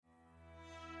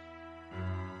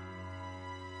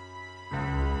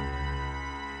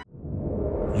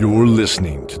You're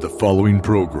listening to the following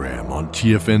program on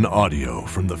TFN Audio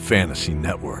from the Fantasy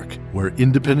Network, where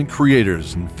independent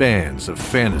creators and fans of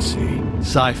fantasy,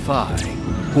 sci-fi,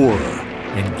 horror,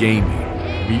 and gaming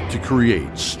meet to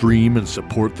create, stream, and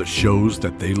support the shows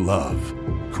that they love.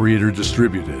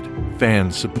 Creator-distributed,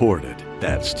 fan-supported,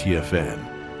 that's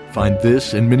TFN. Find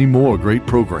this and many more great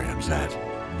programs at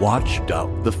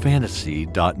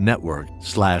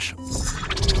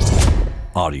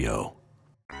watch.thefantasy.network/audio.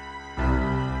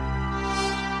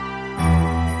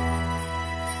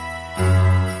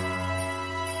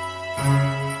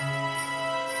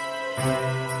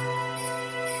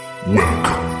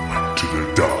 Welcome to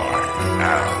the Die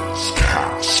As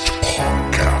Cast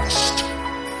podcast.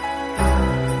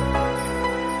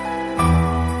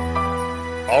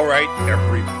 All right,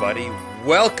 everybody,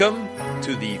 welcome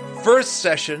to the first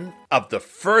session of the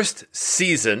first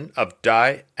season of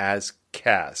Die As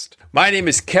Cast. My name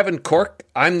is Kevin Cork.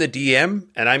 I'm the DM,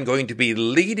 and I'm going to be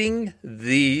leading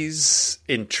these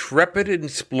intrepid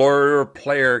explorer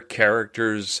player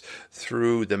characters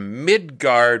through the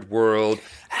Midgard world.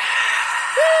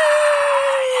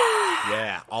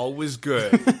 Yeah, always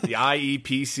good. The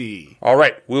IEPC. All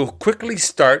right, we'll quickly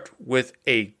start with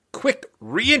a quick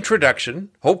reintroduction.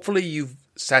 Hopefully you've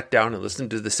sat down and listened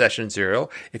to the session zero.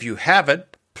 If you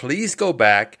haven't, please go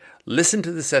back, listen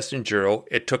to the session zero.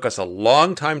 It took us a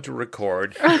long time to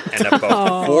record and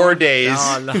about 4 days.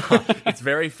 No. It's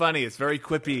very funny. It's very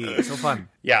quippy. It's so fun.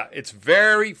 Yeah, it's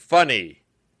very funny.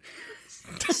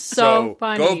 So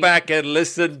funny. Go back and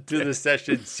listen to the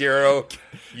session zero.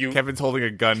 Kevin's holding a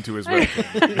gun to his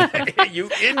webcam. You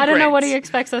ingrates. I don't know what he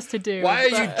expects us to do. Why are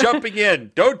you jumping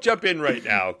in? Don't jump in right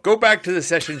now. Go back to the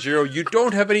session zero. You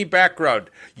don't have any background.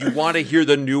 You want to hear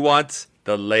the nuance,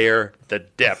 the layer, the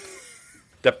depth,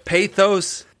 the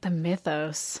pathos, The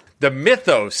mythos. the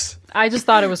mythos. I just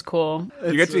thought it was cool.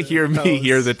 You get to hear me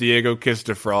hear that Diego kissed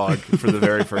a frog for the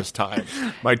very first time.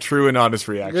 My true and honest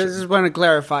I reaction. just want to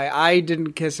clarify. I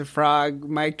didn't kiss a frog.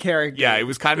 My character Yeah, it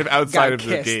was kind of outside got of the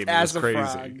kissed game. It as was a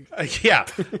crazy. frog. Yeah,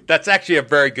 that's actually a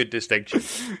very good distinction.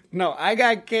 No, I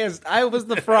got kissed. I was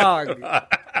the frog. I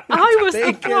was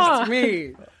They the frog. kissed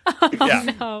me.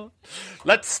 Yeah. No.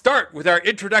 Let's start with our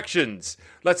introductions.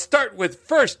 Let's start with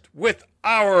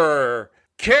our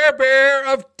Care Bear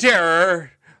of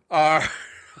Terror, our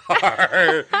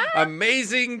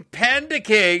amazing Panda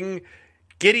King,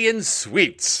 Gideon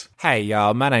Sweets. Hey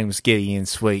y'all, my name's Gideon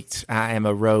Sweet. I am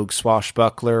a rogue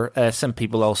swashbuckler. Some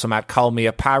people also might call me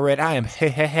a pirate. I am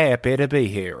happy to be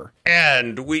here.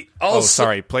 And we also Oh,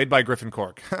 sorry. Played by Griffin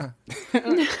Cork.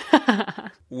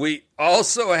 we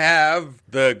also have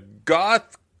the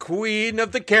Goth Queen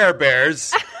of the Care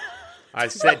Bears. I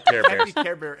said Care Bears.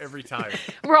 Care Bear every time.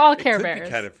 We're all Care Bears.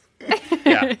 Kind of.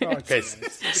 Yeah. Okay.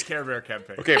 It's Care Bear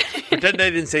campaign. Okay. Pretend I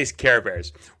didn't say Care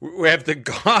Bears. We have the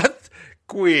Goth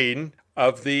Queen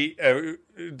of the.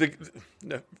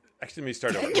 No, actually, let me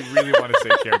start over. You really want to say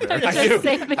Care Bear. I do.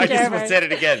 say the I Care just Bears. said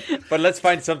it again. But let's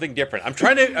find something different. I'm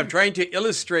trying to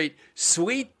illustrate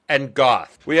sweet and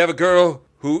goth. We have a girl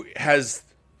who has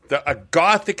a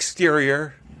goth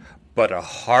exterior, but a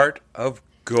heart of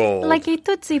gold, Like a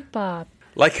Tootsie Pop.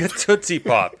 like a Tootsie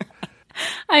Pop.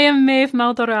 I am Maeve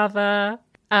Maldorava.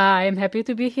 I am happy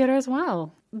to be here as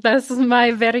well. This is my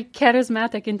very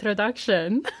charismatic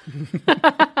introduction.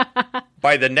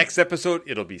 By the next episode,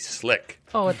 it'll be slick.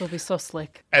 Oh, it will be so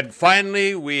slick. And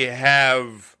finally, we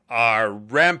have our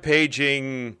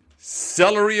rampaging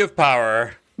celery of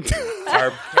power.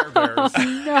 Our Care Bears.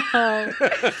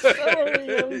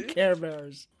 Care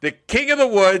Bears. the king of the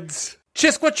woods.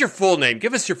 Chisk, what's your full name?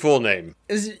 Give us your full name.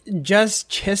 It's just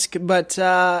Chisk, but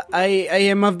I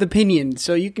am of the Pinion,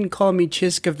 so you can call me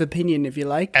Chisk of the Pinion if you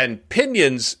like. And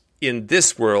pinions in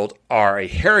this world are a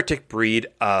heretic breed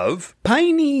of...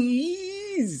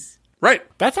 Pineys. Right.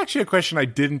 That's actually a question I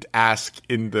didn't ask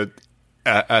in the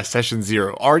session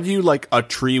zero. Are you like a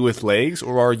tree with legs,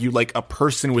 or are you like a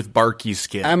person with barky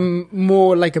skin? I'm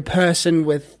more like a person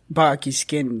with barky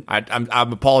skin. I'm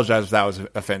apologize if that was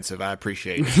offensive. I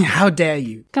appreciate it. How dare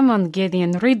you? Come on,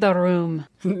 Gideon, read the room.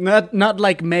 Not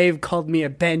like Maeve called me a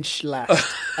bench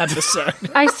last episode.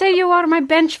 I say you are my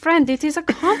bench friend. It is a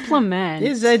compliment.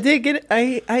 Yes, I take it.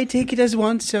 I take it as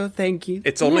one. So thank you.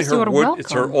 It's only Yes, her you are wood.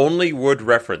 It's her welcome. only wood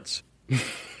reference.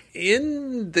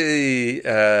 In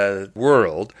the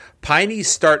world, pineys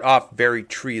start off very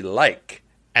tree-like,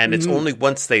 and it's only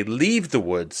once they leave the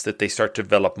woods that they start to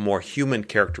develop more human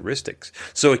characteristics.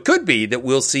 So it could be that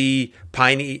we'll see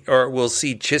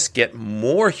Chisk get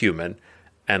more human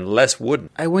and less wooden.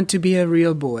 I want to be a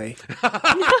real boy.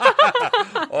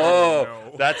 Oh,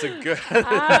 That's a good.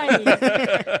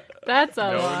 That's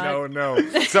a lot. No.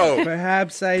 So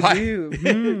Perhaps I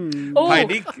do. Oh,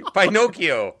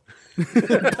 Pinocchio.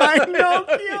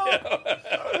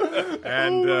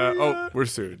 And we're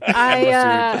sued.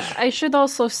 I should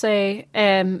also say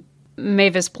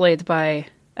Maeve is played by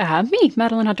me,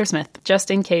 Madeline Hunter-Smith, just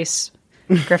in case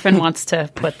Griffin wants to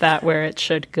put that where it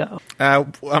should go.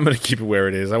 I'm going to keep it where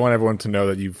it is. I want everyone to know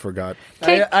that you forgot.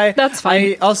 Okay, that's fine.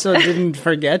 I also didn't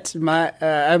forget. My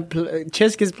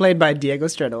Chisk is played by Diego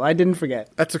Stretto. I didn't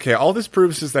forget. That's okay. All this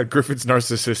proves is that Griffin's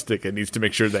narcissistic and needs to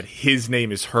make sure that his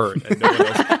name is heard and no one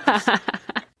else.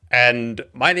 And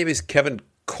my name is Kevin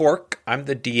Cork. I'm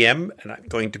the DM, and I'm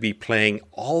going to be playing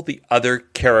all the other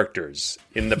characters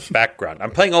in the background.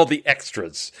 I'm playing all the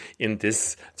extras in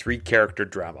this 3-character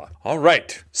drama. All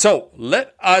right, so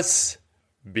let us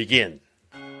begin.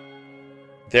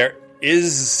 There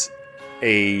is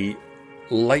a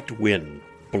light wind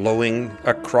blowing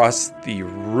across the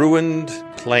ruined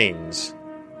plains.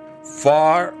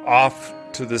 Far off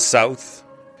to the south,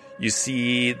 you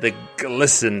see the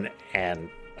glisten and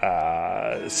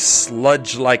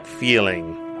sludge-like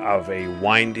feeling of a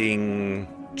winding,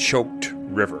 choked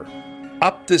river.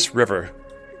 Up this river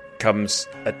comes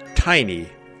a tiny,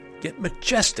 yet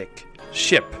majestic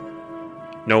ship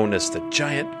known as the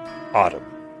Giant Autumn.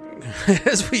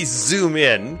 As we zoom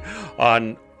in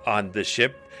on the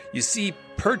ship, you see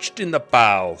perched in the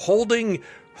bow, holding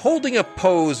a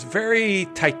pose very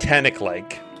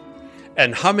Titanic-like,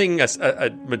 and humming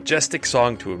a majestic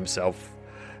song to himself,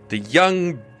 the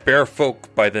young bear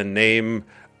folk by the name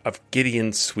of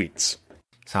Gideon Sweets.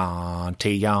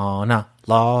 Santiana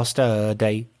lost a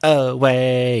day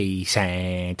away,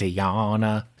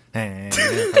 Santiana, and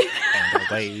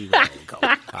away we go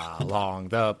along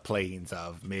the plains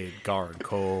of Midgard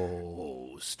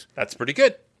coast. That's pretty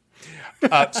good.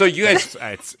 So you guys,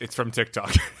 It's from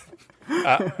TikTok.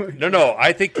 no.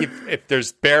 I think if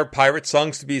there's bear pirate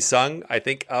songs to be sung, I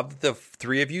think of the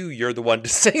 3 of you, you're the one to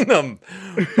sing them.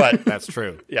 But That's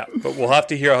true. yeah, but we'll have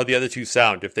to hear how the other 2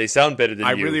 sound. If they sound better than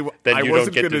I you, then I you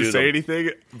wasn't don't get to going do to say them. anything,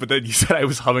 but then you said I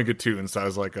was humming a tune, so I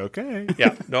was like, okay.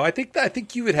 Yeah, no, I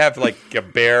think you would have like a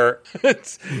bear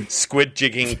squid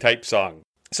jigging type song.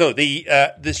 So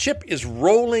the ship is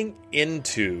rolling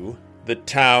into the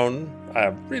town,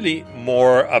 really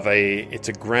more of it's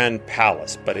a grand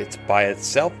palace, but it's by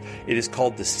itself. It is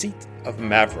called the Seat of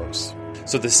Mavros.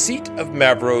 So the Seat of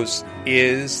Mavros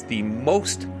is the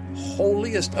most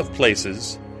holiest of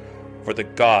places for the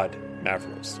god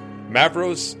Mavros.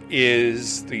 Mavros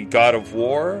is the god of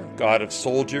war, god of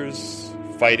soldiers,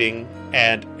 fighting,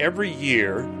 and every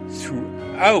year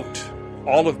throughout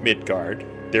all of Midgard,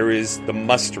 there is the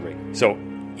Mustering. So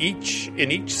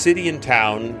in each city and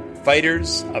town,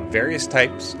 fighters of various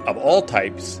types, of all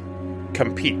types,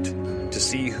 compete to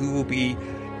see who will be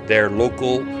their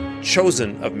local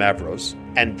chosen of Mavros,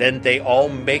 and then they all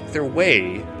make their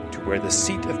way to where the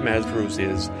Seat of Mavros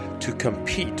is to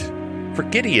compete. For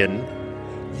Gideon,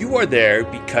 you are there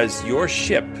because your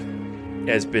ship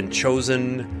has been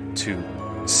chosen to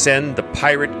send the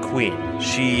Pirate Queen.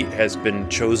 She has been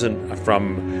chosen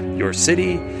from your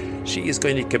city. She is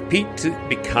going to compete to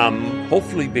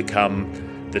hopefully become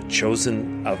the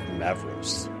chosen of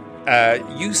Mavros.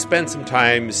 You spent some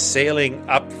time sailing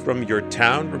up from your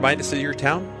town. Remind us of your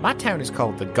town. My town is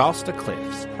called the Gosta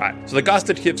Cliffs. Right. So the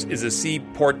Gosta Cliffs is a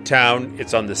seaport town.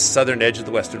 It's on the southern edge of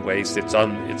the Western Waste. It's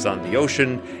on the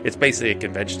ocean. It's basically a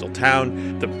conventional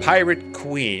town. The Pirate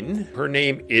Queen, her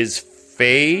name is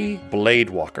Faye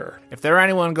Bladewalker. If there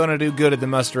anyone going to do good at the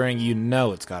mustering, you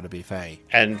know it's got to be Faye.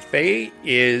 And Faye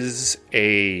is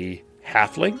a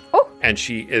halfling. And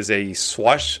she is a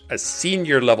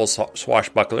senior level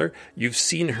swashbuckler. You've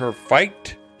seen her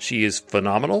fight. She is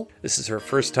phenomenal. This is her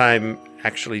first time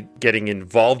actually getting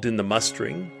involved in the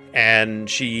mustering. And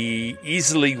she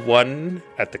easily won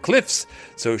at the cliffs.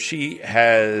 So she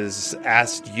has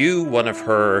asked you, one of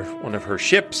her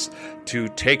ships, to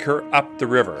take her up the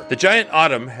river. The Giant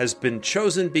Autumn has been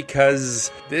chosen because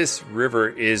this river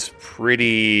is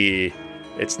pretty...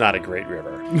 It's not a great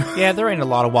river. Yeah, there ain't a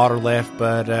lot of water left,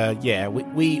 but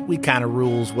we kind of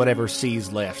rules whatever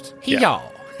sea's left. Y'all.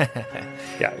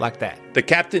 Yeah. Like that. The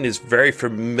captain is very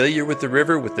familiar with the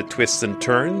river, with the twists and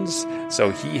turns,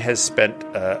 so he has spent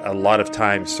a lot of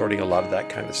time sorting a lot of that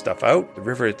kind of stuff out. The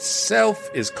river itself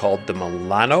is called the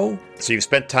Milano, so you've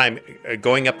spent time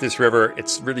going up this river.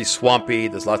 It's really swampy.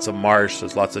 There's lots of marsh.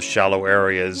 There's lots of shallow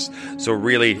areas. So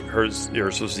really,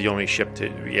 yours was the only ship to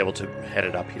be able to head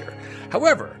it up here.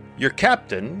 However, your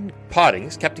Captain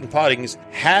Pottings,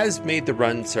 has made the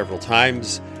run several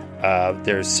times.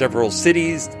 There's several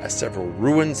cities, several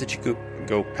ruins that you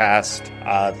go past.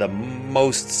 The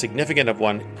most significant of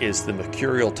one is the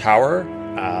Mercurial Tower.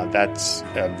 That's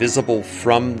visible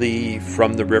from the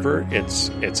river.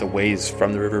 It's a ways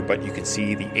from the river, but you can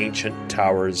see the ancient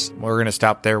towers. We're going to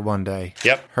stop there one day.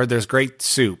 Yep. Heard there's great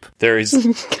soup. There is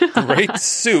great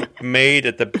soup made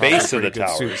at the base of the Pretty good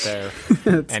towers. soup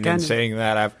there. And in saying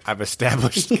that, I've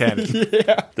established canon.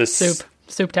 The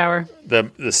Soup tower.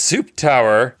 The soup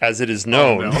tower, as it is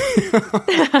known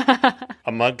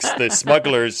amongst the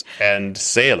smugglers and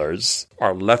sailors,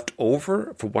 are left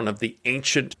over for one of the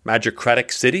ancient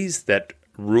magicratic cities that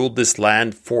ruled this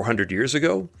land 400 years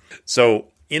ago. So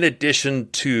in addition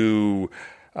to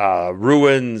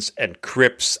ruins and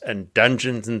crypts and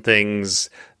dungeons and things,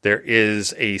 there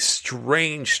is a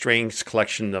strange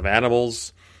collection of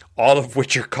animals, all of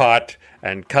which are caught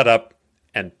and cut up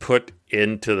and put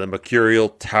into the Mercurial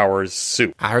Tower's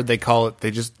soup. I heard they call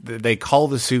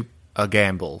the soup a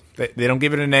gamble. They don't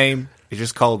give it a name. It's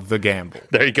just called the gamble.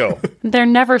 There you go. They're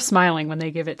never smiling when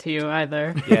they give it to you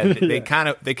either. Yeah, they kind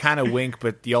of wink,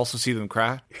 but you also see them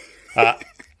cry.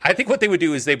 I think what they would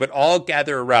do is they would all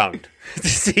gather around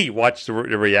to watch the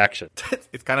reaction.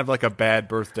 It's kind of like a bad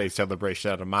birthday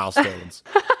celebration out of milestones.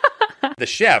 The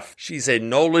chef, she's a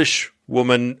Nolish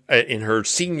woman in her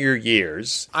senior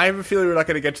years. I have a feeling we're not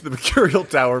going to get to the Mercurial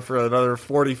Tower for another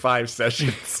 45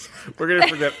 sessions. We're going to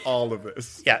forget all of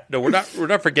this. Yeah, no, we're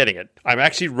not forgetting it. I'm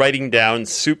actually writing down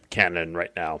soup canon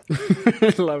right now.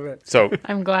 I love it. So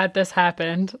I'm glad this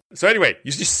happened. So anyway,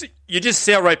 you just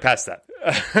sail right past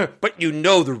that. But you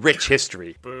know the rich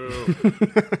history. Boo.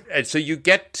 And so you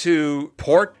get to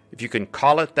port, if you can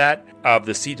call it that, of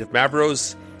the Seat of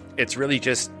Mavros. It's really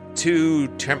just two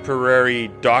temporary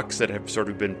docks that have sort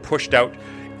of been pushed out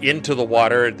into the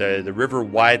water. The river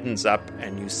widens up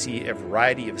and you see a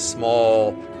variety of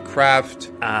small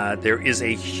craft. There is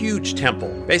a huge temple.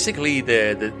 Basically,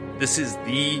 this is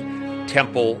the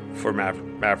temple for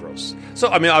Mavros. So,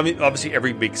 I mean, obviously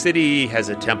every big city has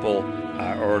a temple,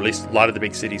 or at least a lot of the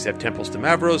big cities have temples to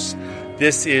Mavros.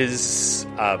 This is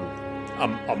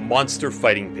a monster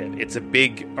fighting pit. It's a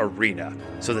big arena.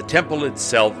 So the temple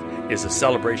itself is a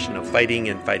celebration of fighting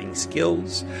and fighting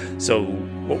skills. So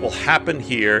what will happen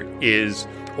here is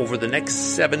over the next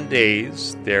 7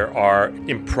 days, there are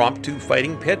impromptu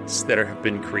fighting pits that have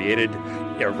been created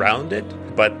around it.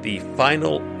 But the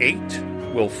final 8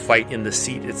 will fight in the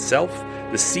seat itself.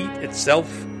 The seat itself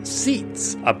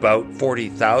seats about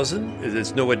 40,000.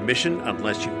 There's no admission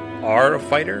unless you are a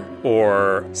fighter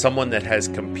or someone that has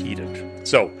competed.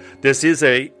 So this is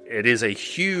a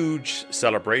huge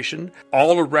celebration.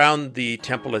 All around the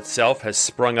temple itself has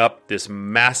sprung up this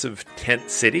massive tent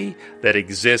city that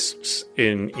exists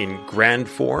in grand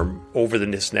form over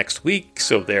this next week.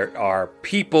 So there are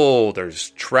people,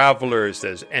 there's travelers,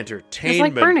 there's entertainment.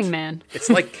 It's like Burning Man.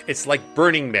 It's like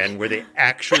Burning Man, where they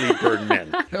actually burn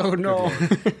men. Oh no.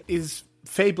 Is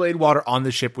Faye Bladewater on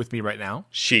the ship with me right now?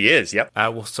 She is, yep.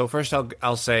 Well, so first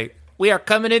I'll say, we are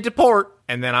coming into port.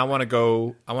 And then I want to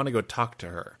go talk to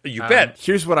her. You bet.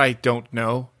 Here's what I don't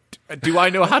know. Do I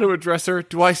know how to address her?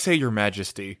 Do I say Your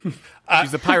Majesty?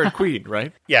 She's the pirate queen,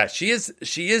 right? Yeah, she is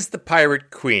the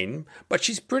pirate queen, but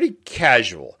she's pretty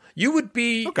casual. You would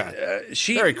be... Okay.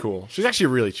 Very cool. She's actually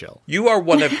really chill. You are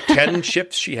one of 10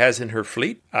 ships she has in her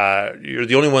fleet. You're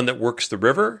the only one that works the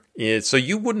river, so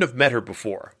you wouldn't have met her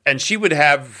before. And she would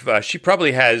have... she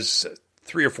probably has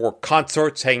 3 or 4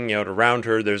 consorts hanging out around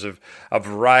her. There's a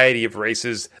variety of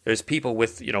races. There's people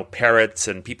with, parrots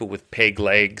and people with peg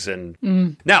legs.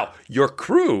 And Now, your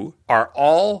crew are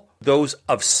all those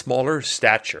of smaller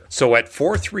stature. So at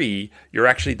 4-3, you're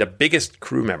actually the biggest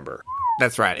crew member.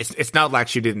 That's right. It's not like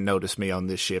she didn't notice me on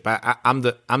this ship. I'm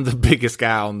the biggest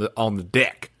guy on the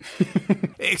deck.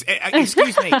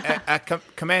 Excuse me,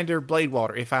 Commander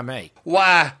Bladewater, if I may.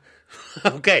 Why?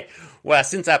 Okay. Well,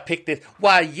 since I picked it,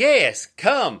 why, yes,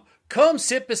 come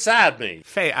sit beside me.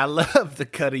 Faye, I love the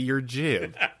cut of your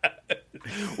jib.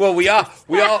 Well, we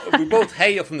both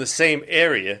hail from the same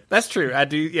area. That's true. I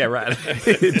do. Yeah, right.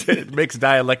 It makes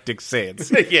dialectic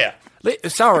sense. Yeah.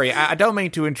 Sorry, I don't mean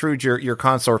to intrude your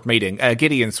consort meeting.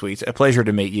 Gideon Sweets, a pleasure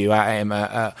to meet you. I am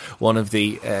one of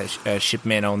the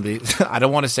shipmen on the... I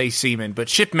don't want to say seamen, but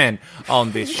shipmen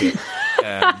on this ship.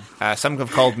 Some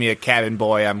have called me a cabin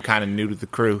boy. I'm kind of new to the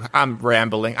crew. I'm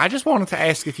rambling. I just wanted to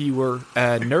ask if you were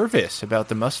nervous about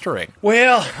the mustering.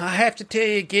 Well, I have to tell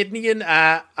you, Gideon,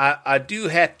 I do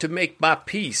have to make my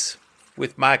peace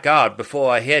with my God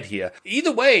before I head here.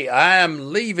 Either way, I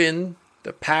am leaving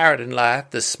the pirating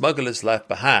life, the smuggler's life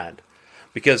behind.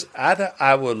 Because either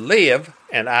I will live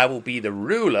and I will be the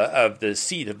ruler of the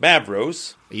Seat of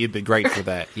Mavros. You'd be great for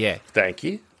that, yeah. Thank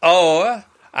you. Or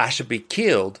I shall be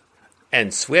killed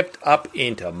and swept up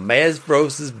into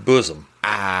Mavros' bosom.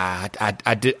 I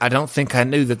don't think I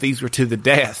knew that these were to the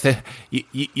death.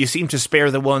 You seem to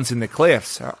spare the ones in the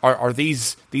cliffs. Are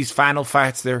these final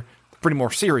fights? They're pretty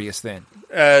more serious then.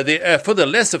 For the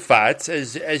lesser fights,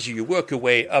 as you work your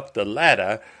way up the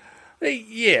ladder,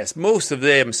 yes, most of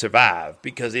them survive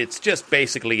because it's just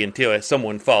basically until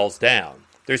someone falls down.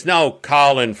 There's no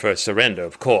calling for surrender,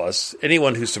 of course.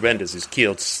 Anyone who surrenders is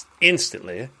killed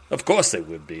instantly. Of course they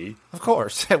would be. Of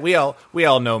course. We all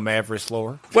know Mavros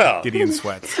lore. Well, Gideon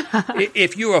sweats.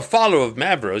 If you're a follower of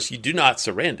Mavros, you do not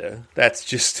surrender.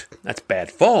 That's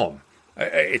bad form.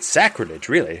 It's sacrilege,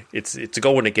 really. It's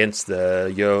going against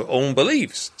your own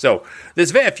beliefs. So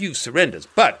there's very few surrenders,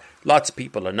 but lots of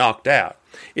people are knocked out.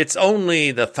 It's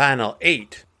only the final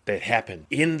 8 that happen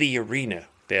in the arena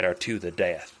that are to the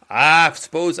death. I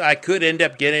suppose I could end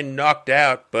up getting knocked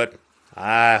out, but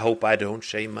I hope I don't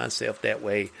shame myself that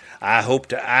way. I hope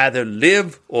to either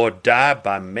live or die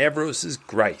by Mavros'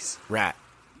 grace. Right.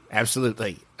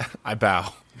 Absolutely. I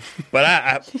bow. But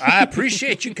I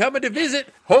appreciate you coming to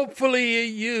visit. Hopefully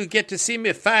you get to see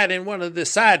me fight in one of the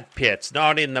side pits,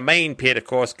 not in the main pit, of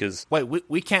course, because... Wait,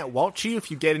 we can't watch you if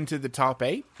you get into the top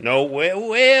 8? No,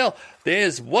 well,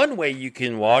 there's one way you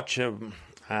can watch,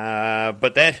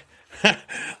 but that...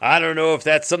 I don't know if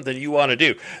that's something you want to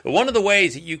do. One of the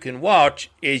ways that you can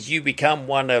watch is you become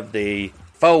one of the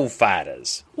foe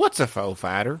fighters. What's a foe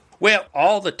fighter? Well,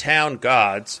 all the town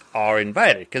gods are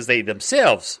invited because they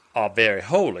themselves are very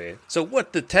holy. So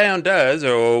what the town does,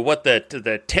 or what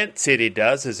the tent city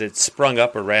does as it's sprung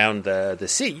up around the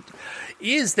seat,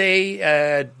 is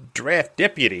they draft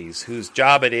deputies whose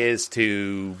job it is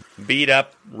to beat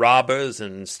up robbers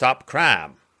and stop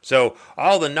crime. So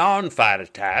all the non-fighter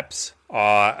types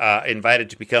are invited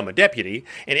to become a deputy,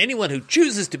 and anyone who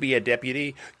chooses to be a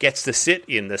deputy gets to sit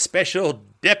in the special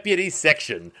deputy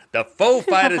section, the foe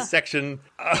fighter section,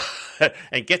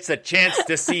 and gets a chance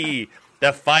to see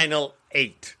the final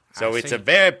 8. So it's a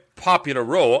very popular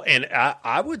role, and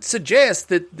I would suggest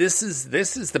that this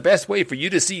is the best way for you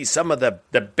to see some of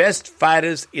the best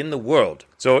fighters in the world.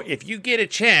 So if you get a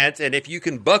chance, and if you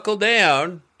can buckle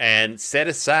down and set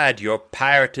aside your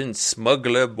pirate and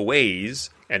smuggler ways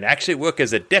and actually work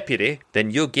as a deputy, then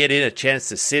you'll get in a chance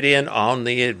to sit in on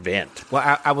the event.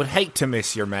 Well, I would hate to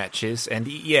miss your matches, and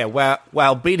yeah,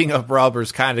 while beating up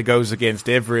robbers kind of goes against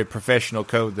every professional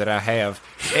code that I have,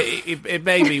 it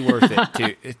may be worth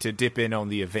it to dip in on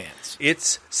the events.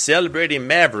 It's celebrating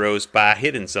Mavros by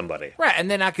hitting somebody. Right,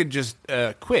 and then I could just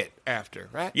quit after,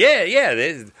 right? Yeah,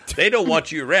 they don't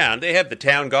want you around. They have the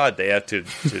town guard there to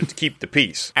keep the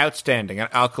peace. Outstanding.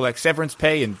 I'll collect severance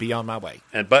pay and be on my way.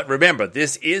 But remember,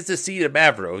 this is the Seat of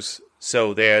Mavros,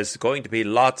 so there's going to be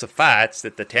lots of fights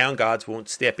that the town guards won't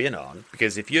step in on,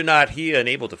 because if you're not here and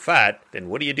able to fight, then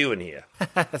what are you doing here?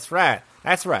 That's right.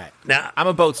 Now, I'm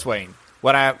a boatswain.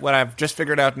 What I've just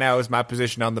figured out now is my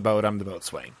position on the boat. I'm the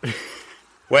boatswain.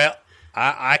 Well,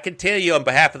 I can tell you on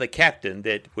behalf of the captain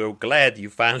that we're glad you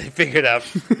finally figured out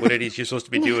what it is you're supposed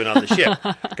to be doing on the ship,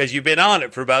 because you've been on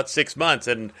it for about 6 months,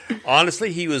 and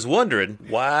honestly, he was wondering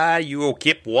why you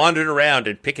kept wandering around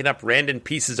and picking up random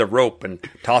pieces of rope and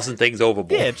tossing things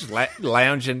overboard. Yeah, just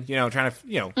lounging, trying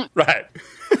to, Right.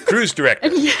 Cruise director.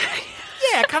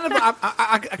 Yeah, kind of.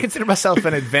 I consider myself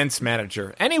an events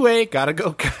manager. Anyway, gotta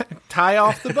go tie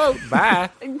off the boat. Bye.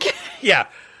 Yeah.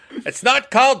 It's not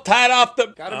called tied off the...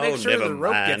 Gotta make sure the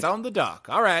rope gets on the dock.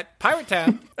 All right, pirate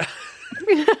town.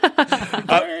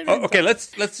 Okay,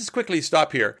 let's just quickly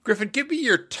stop here. Griffin, give me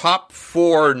your top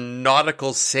 4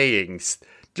 nautical sayings,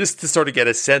 just to sort of get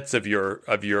a sense of your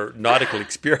nautical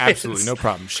experience. Absolutely, no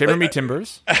problem. Shiver me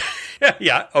timbers.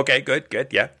 Yeah, okay, good,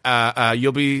 yeah.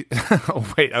 You'll be... Oh,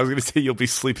 wait, I was going to say you'll be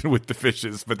sleeping with the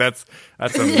fishes, but that's a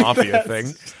mafia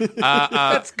thing.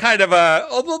 That's kind of a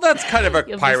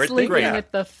You'll pirate be sleeping thing.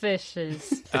 with the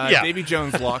fishes. Yeah. Davy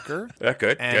Jones' locker.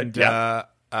 Good, and, yeah.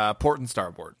 Port and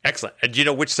starboard. Excellent. And do you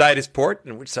know which side is port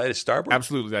and which side is starboard?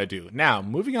 Absolutely, I do. Now,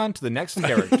 moving on to the next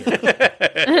character.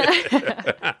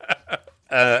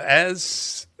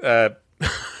 As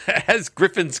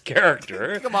Griffin's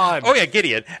character. Come on. Oh yeah,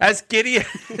 Gideon. As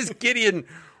Gideon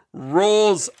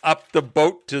rolls up the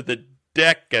boat to the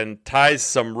deck and ties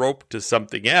some rope to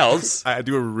something else. I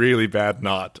do a really bad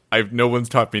knot. No one's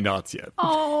taught me knots yet.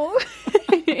 Oh.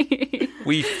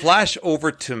 We flash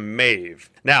over to Maeve.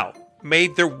 Now,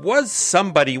 Maeve, there was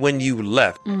somebody when you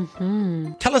left.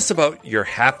 Mm-hmm. Tell us about your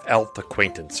half-elf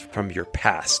acquaintance from your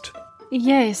past.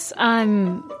 Yes,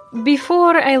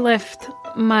 before I left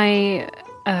my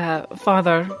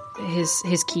father,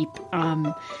 his keep,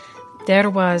 there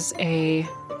was a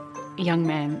young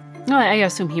man Well, I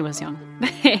assume he was young.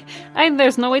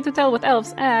 There's no way to tell with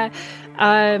elves.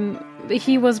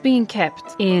 He was being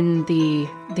kept in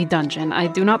the dungeon. I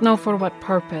do not know for what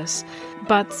purpose,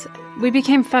 but we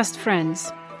became fast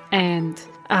friends, and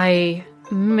I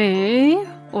may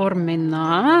or may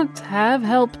not have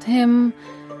helped him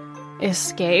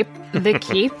escape the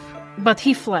keep, but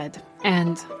he fled,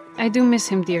 and I do miss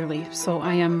him dearly, so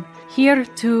I am here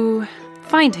to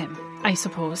find him, I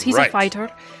suppose. He's a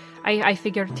fighter. I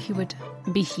figured he would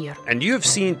be here. And you have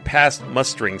seen past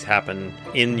musterings happen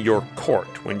in your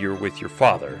court when you're with your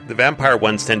father. The vampire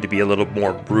ones tend to be a little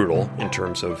more brutal in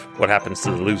terms of what happens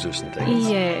to the losers and things.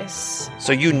 Yes.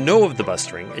 So you know of the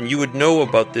mustering, and you would know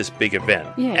about this big event.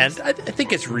 Yes. And I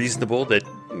think it's reasonable that,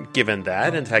 given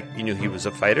that, in fact, you knew he was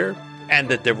a fighter, and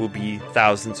that there will be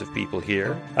thousands of people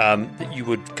here, that you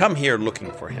would come here looking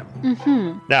for him.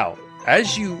 Mm-hmm. Now,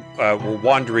 as you were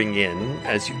wandering in,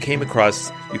 as you come across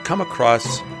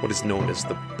what is known as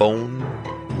the Bone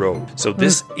Road. So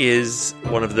this is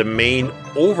one of the main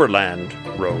overland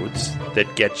roads that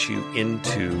gets you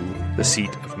into the Seat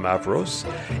of Mavros.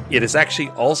 It is actually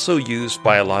also used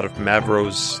by a lot of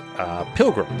Mavros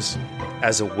pilgrims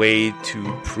as a way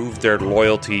to prove their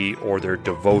loyalty or their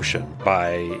devotion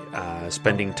by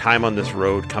spending time on this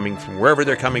road, coming from wherever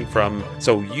they're coming from.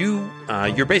 So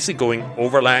you're basically going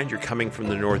overland. You're coming from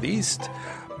the northeast,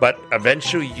 but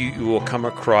eventually you will come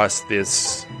across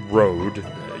this road.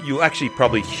 You'll actually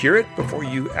probably hear it before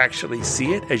you actually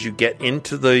see it as you get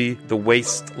into the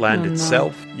wasteland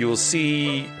itself. You'll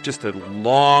see just a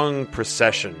long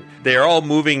procession. They're all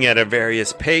moving at a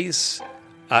various pace.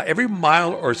 Every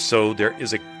mile or so, there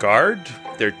is a guard.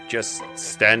 They're just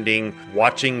standing,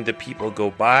 watching the people go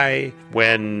by.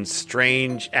 When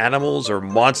strange animals or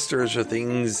monsters or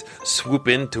things swoop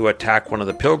in to attack one of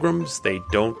the pilgrims, they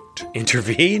don't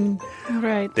intervene.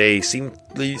 Right. They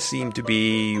simply seem to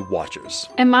be watchers.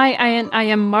 I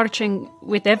am marching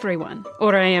with everyone,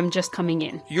 or I am just coming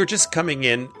in? You're just coming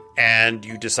in, and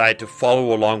you decide to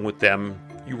follow along with them.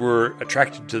 You were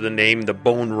attracted to the name, the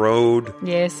Bone Road.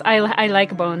 Yes, I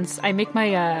like bones. I make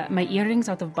my my earrings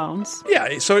out of bones.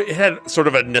 Yeah, so it had sort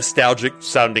of a nostalgic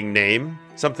sounding name.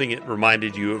 Something it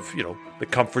reminded you of, the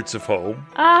comforts of home.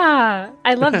 Ah,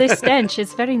 I love this stench.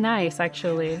 It's very nice,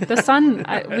 actually. The sun,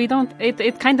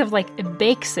 it kind of like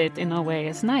bakes it in a way.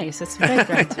 It's nice. It's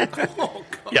fragrant.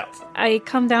 Yeah. I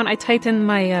come down, I tighten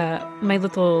my my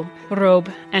little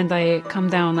robe, and I come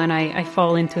down and I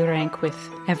fall into rank with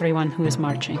everyone who is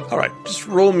marching. All right, just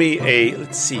roll me a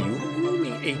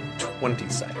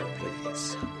 20-sider,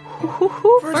 please.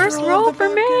 First roll for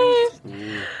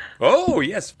me. Oh,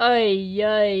 yes.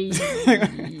 Ay.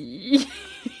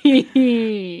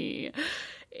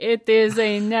 It is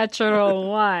a natural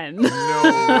one. No way.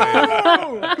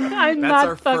 I'm That's our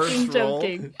not fucking first roll.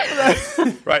 joking.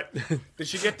 Right. Did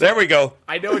she get? There we go.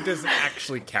 I know it doesn't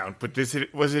actually count, but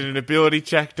was it an ability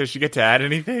check? Does she get to add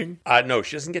anything? No,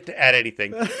 she doesn't get to add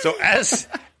anything. So as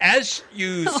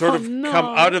you sort of no. come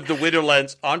out of the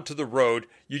Widowlands onto the road,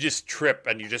 you just trip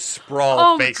and you just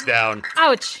sprawl face down.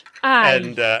 Ouch. Aye.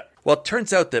 And well, it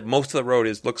turns out that most of the road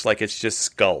looks like it's just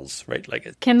skulls, right?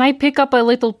 Can I pick up a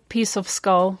little piece of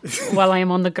skull while I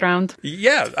am on the ground?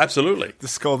 Yeah, absolutely. The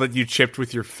skull that you chipped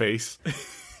with your face.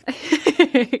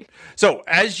 So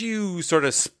as you sort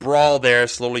of sprawl there,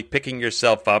 slowly picking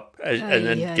yourself up, and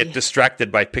then get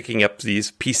distracted by picking up these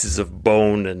pieces of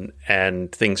bone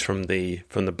and things from the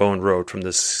Bone Road, from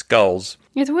the skulls,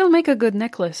 It will make a good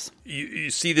necklace.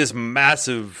 you see this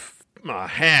massive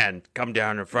hand come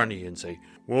down in front of you and say,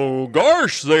 "Well,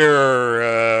 gosh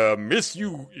there, miss,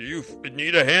 you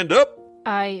need a hand up?"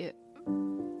 I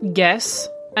guess,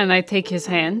 and I take his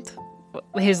hand.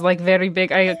 He's like very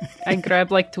big. I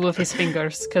grab like two of his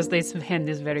fingers because this hand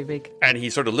is very big. And he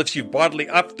sort of lifts you bodily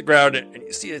off the ground, and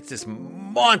you see it's this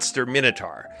monster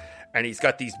minotaur. And he's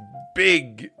got these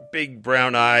big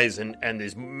brown eyes and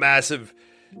this massive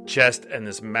chest and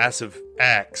this massive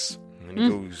axe. And he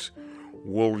goes,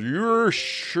 "Well, you're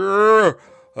sure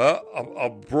a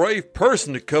brave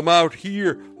person to come out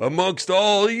here amongst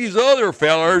all these other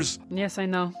fellers. Yes, I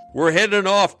know. We're heading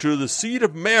off to the Seat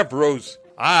of Mavros.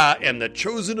 I am the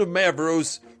chosen of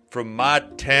Mavros from my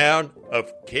town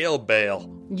of Kalebale."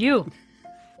 You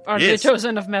are Yes. the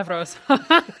chosen of Mavros.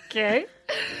 Okay.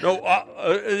 No,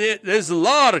 there's a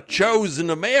lot of chosen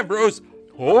of Mavros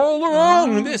all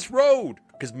along this road,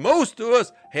 because most of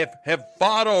us have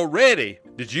fought already.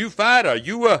 Did you fight? Are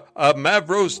you a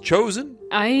Mavros chosen?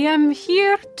 I am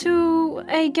here to,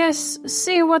 I guess,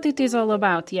 see what it is all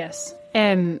about, yes.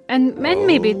 And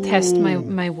maybe test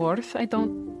my worth. I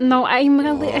don't know. I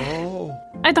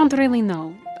don't really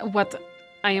know what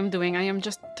I am doing. I am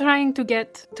just trying to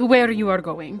get to where you are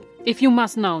going. If you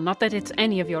must know, not that it's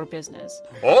any of your business.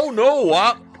 Oh no,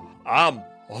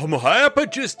 I'm happy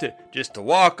just to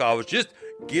walk. I was just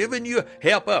giving you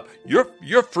help up.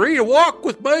 You're free to walk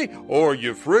with me, or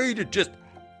you're free to just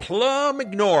plumb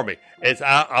ignore me.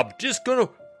 I'm just gonna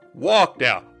walk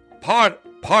now.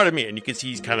 Pardon me. And you can see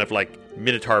he's kind of like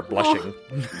Minotaur blushing.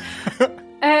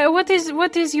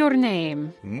 What is your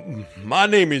name? My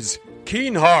name is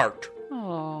Keenheart.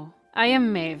 Oh, I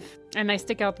am Maeve, and I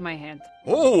stick out my hand.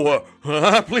 Oh,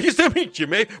 pleased to meet you,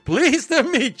 Maeve. Pleased to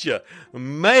meet you.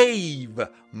 Maeve.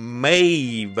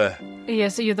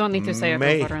 Yes, you don't need to say it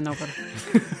Maeve. over and over.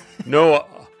 No,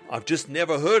 I've just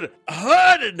never heard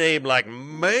a name like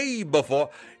Maeve before.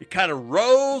 It kind of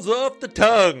rolls off the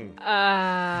tongue.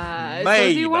 So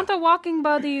Maeve. do you want a walking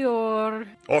buddy, or...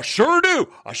 Oh, sure do.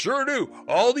 I sure do.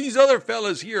 All these other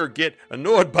fellas here get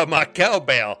annoyed by my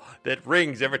cowbell that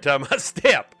rings every time I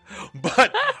step.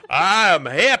 But I'm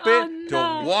happy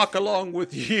to walk along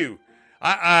with you.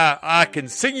 I can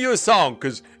sing you a song,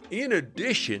 because in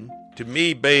addition to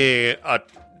me being a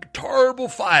terrible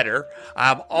fighter,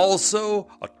 I'm also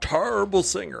a terrible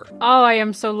singer. Oh, I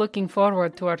am so looking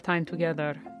forward to our time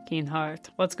together, Keenheart.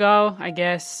 Let's go, I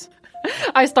guess.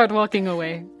 I start walking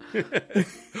away.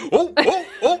 Oh.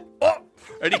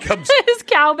 And he comes. His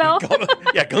cowbell.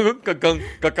 Yeah, comes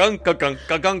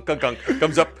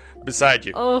up beside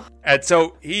you. Oh. And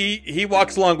so he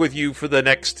walks along with you for the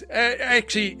next.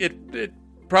 Actually, it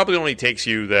probably only takes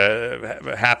you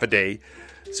the half a day.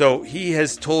 So he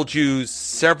has told you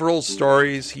several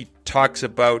stories. He talks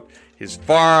about his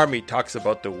farm. He talks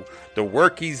about the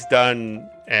work he's done,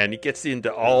 and he gets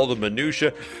into all the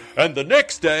minutia. And the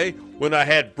next day, when I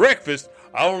had breakfast,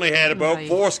 I only had about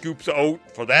 4 scoops of oat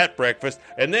for that breakfast.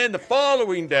 And then the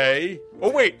following day... Oh,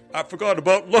 wait, I forgot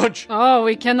about lunch. Oh,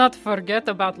 we cannot forget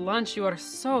about lunch. You are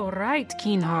so right,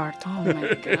 Keenheart. Oh,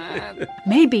 my God.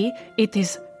 Maybe it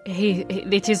is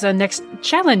a next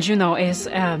challenge, is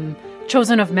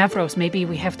Chosen of Mavros. Maybe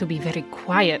we have to be very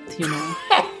quiet, to,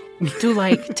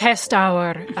 test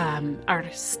our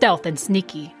stealth and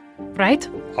sneaky, right?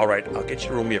 All right, I'll get you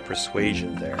to roll me a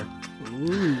persuasion there.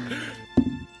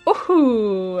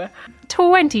 Ooh,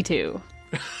 22.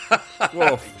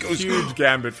 Whoa, huge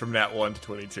gambit from that 1 to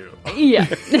 22. Yeah.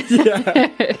 He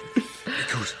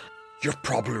goes, you're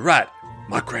probably right.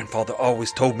 My grandfather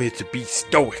always told me to be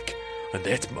stoic. And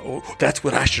that's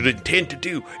what I should intend to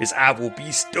do, is I will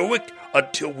be stoic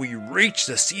until we reach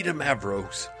the Seat of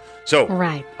Mavros. So,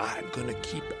 right. I'm going to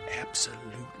keep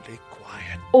absolutely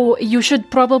quiet. Oh, you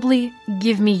should probably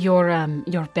give me your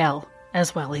bell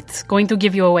as well. It's going to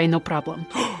give you away, no problem.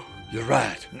 You're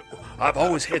right. I've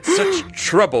always had such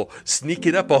trouble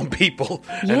sneaking up on people,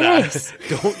 yes. And I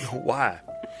don't know why.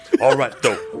 All right,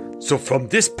 though. So from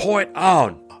this point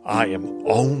on, I am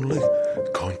only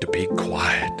going to be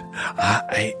quiet.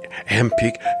 I am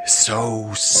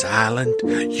so silent,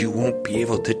 you won't be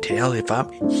able to tell if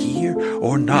I'm here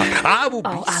or not. I will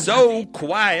be so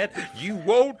quiet, you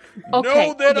won't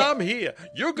know that I'm here.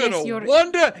 You're going to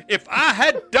wonder if I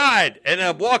had died and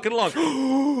I'm walking along.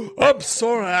 I'm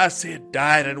sorry I said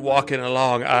died and walking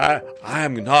along. I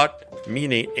am not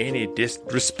meaning any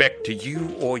disrespect to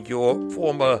you or your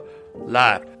former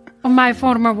life. My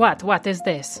former what? What is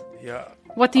this? Yeah.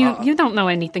 What do you don't know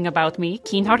anything about me,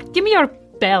 Keenheart. Give me your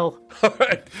bell. All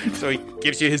right. So he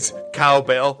gives you his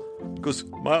cowbell. He goes,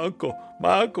 my uncle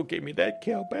gave me that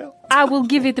cowbell. I will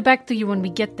give it back to you when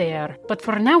we get there. But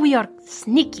for now, we are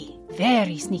sneaky.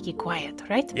 Very sneaky quiet,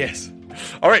 right? Yes.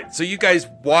 All right. So you guys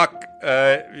walk,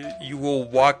 you will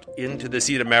walk into the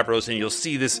Seat of Mavros, and you'll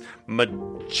see this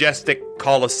majestic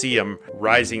Colosseum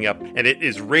rising up. And it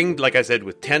is ringed, like I said,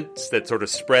 with tents that sort of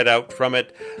spread out from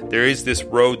it. There is this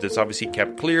road that's obviously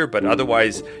kept clear, but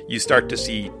otherwise you start to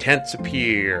see tents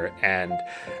appear and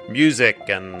music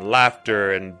and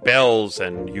laughter and bells,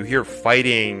 and you hear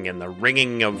fighting and the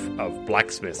ringing of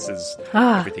blacksmiths as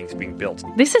everything's being built.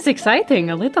 This is exciting,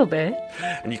 a little bit.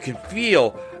 And you can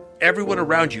feel everyone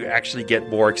around you actually get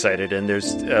more excited, and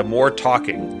there's more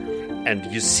talking. And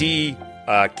you see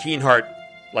Keenheart,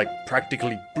 like,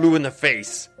 practically blue in the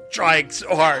face, trying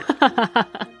so hard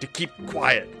to keep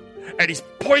quiet. And he's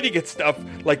pointing at stuff,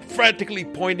 like frantically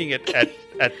pointing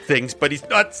at things, but he's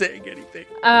not saying anything.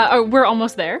 We're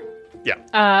almost there.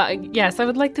 Yeah. Yes, I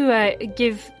would like to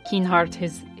give Keenheart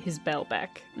his bell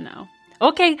back now.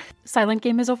 Okay, silent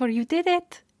game is over. You did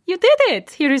it. You did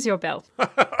it. Here is your bell.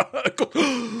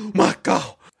 My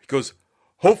God. He goes,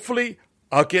 hopefully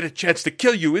I'll get a chance to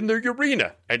kill you in the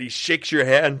arena. And he shakes your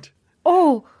hand.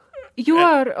 Oh, you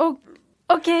are... Oh,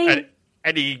 okay.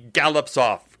 And he gallops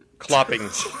off. clopping.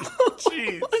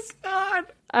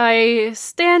 I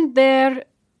stand there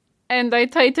and I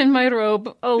tighten my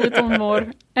robe a little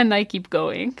more and I keep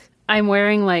going. I'm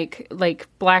wearing like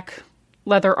black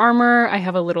leather armor. I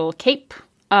have a little cape.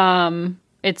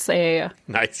 It's a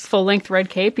Nice. full-length red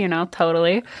cape,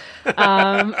 totally.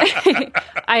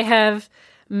 I have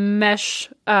mesh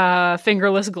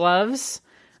fingerless gloves,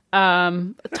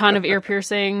 a ton of ear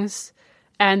piercings,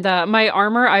 and my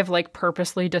armor I've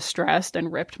purposely distressed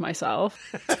and ripped myself.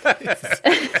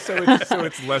 So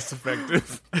it's less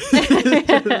effective.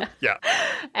 Yeah.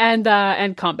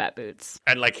 And combat boots.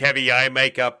 And heavy eye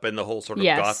makeup and the whole sort of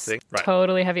goth Yes, thing. Right.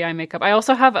 totally heavy eye makeup. I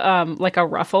also have a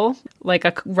ruffle,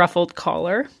 a ruffled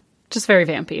collar, just very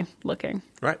vampy looking.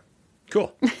 Right.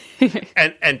 Cool.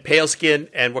 and pale skin,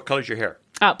 and what color's your hair?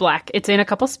 Black. It's in a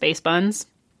couple space buns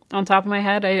on top of my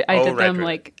head. I did them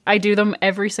right. I do them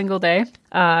every single day,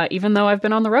 even though I've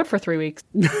been on the road for 3 weeks.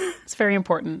 It's very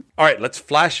important. All right, let's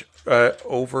flash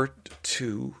over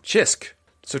to Chisk.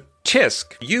 So,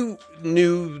 Chisk, you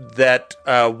knew that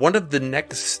one of the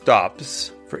next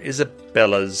stops for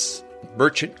Isabella's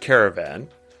merchant caravan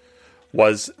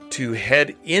was to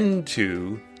head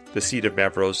into the Seat of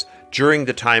Mavros during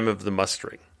the time of the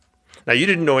mustering. Now, you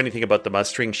didn't know anything about the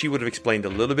mustering. She would have explained a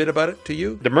little bit about it to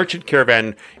you. The merchant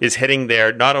caravan is heading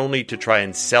there not only to try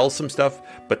and sell some stuff,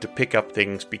 but to pick up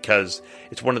things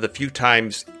there's one of the few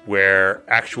times where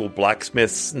actual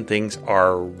blacksmiths and things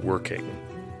are working.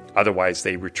 Otherwise,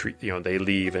 they retreat, they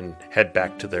leave and head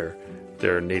back to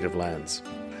their native lands.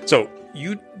 So,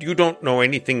 you don't know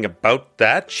anything about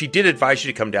that. She did advise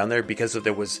you to come down there because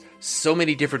there was so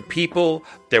many different people.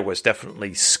 There was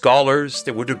definitely scholars.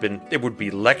 There would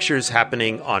be lectures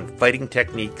happening on fighting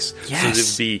techniques. Yes. So there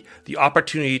would be the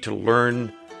opportunity to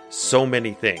learn so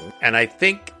many things. And I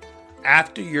think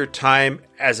after your time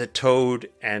as a toad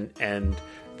and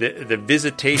the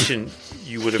visitation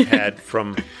you would have had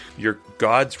from your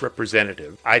god's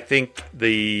representative, I think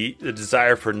the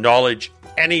desire for knowledge,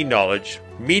 any knowledge,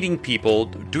 meeting people,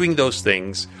 doing those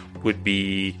things would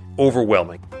be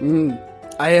overwhelming.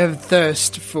 I have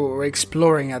thirst for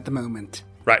exploring at the moment.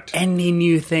 Right. Any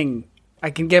new thing I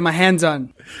can get my hands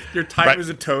on. Your time Right. as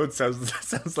a toad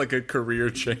sounds like a career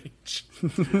change.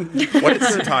 What is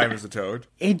your time as a toad?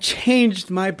 It changed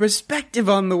my perspective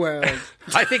on the world.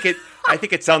 I think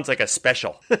it sounds like a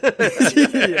special.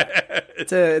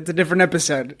 It's a different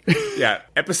episode. Yeah,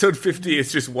 episode 50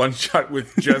 is just one shot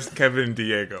with just Kevin and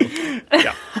Diego.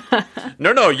 Yeah.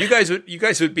 No, you guys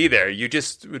would be there. You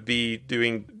just would be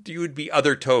you would be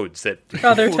other toads that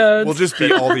Other toads. We'll just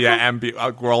be all the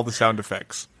all the sound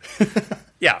effects.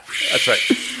 Yeah, that's right.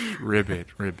 Ribbit.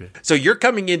 So you're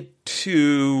coming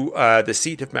into the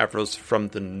Seat of Mavros from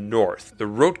the north, the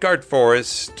Rotgard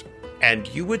Forest, and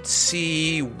you would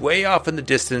see way off in the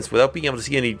distance, without being able to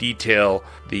see any detail,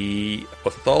 the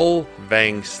Othol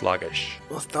Vang Sluggish.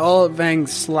 Othol Vang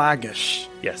Sluggish.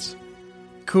 Yes.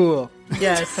 Cool.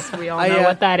 Yes, we all know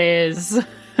what that is.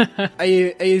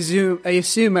 I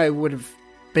assume I would have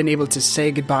been able to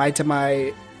say goodbye to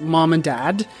my mom and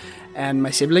dad and my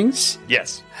siblings.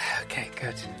 Yes. Okay,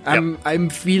 good. I'm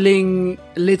feeling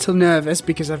a little nervous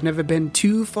because I've never been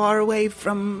too far away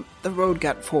from the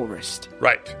Rotgard Forest.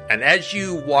 Right. And as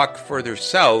you walk further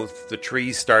south, the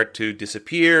trees start to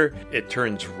disappear. It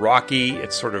turns rocky.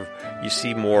 It's sort of, you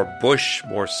see more bush,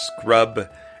 more scrub.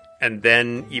 And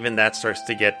then even that starts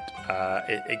to get,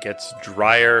 it gets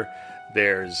drier.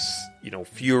 There's,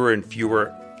 fewer and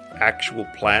fewer actual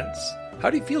plants. How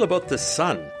do you feel about the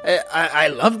sun? I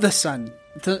love the sun.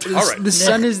 All right. The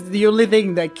sun is the only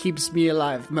thing that keeps me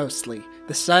alive, mostly.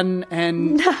 The sun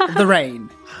and the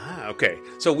rain. Ah, okay.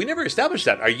 So we never established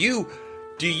that.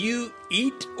 Do you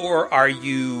eat, or are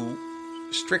you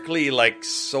strictly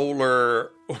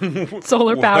solar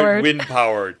powered, wind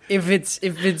powered? If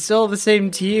it's all the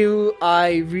same to you,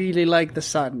 I really like the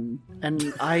sun,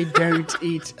 and I don't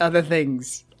eat other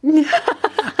things.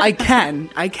 I can.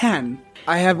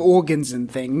 I have organs and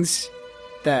things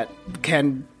that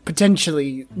can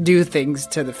potentially do things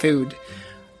to the food,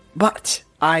 but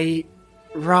I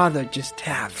rather just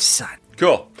have sun.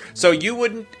 Cool. So you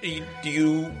wouldn't,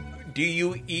 do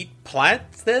you eat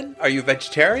plants then? Are you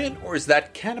vegetarian, or is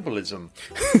that cannibalism?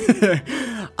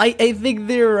 I think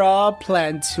there are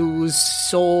plants whose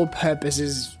sole purpose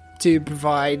is to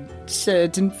provide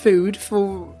certain food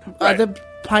for other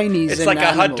pineys It's and like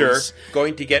animals. a hunter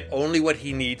going to get only what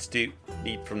he needs to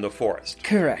eat from the forest.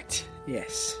 Correct.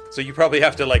 Yes. So you probably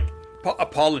have to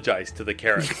apologize to the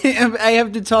carrot. I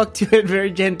have to talk to it very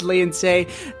gently and say,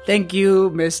 thank you,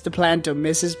 Mr. Plant or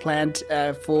Mrs. Plant,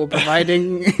 for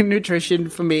providing nutrition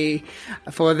for me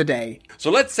for the day. So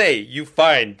let's say you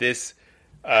find this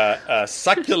a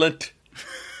succulent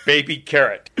baby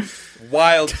carrot,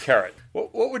 wild carrot.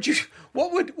 What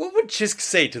would Chisk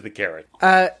say to the carrot?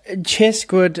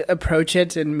 Chisk would approach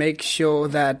it and make sure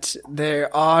that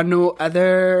there are no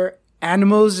other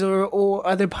animals or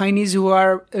other pinies who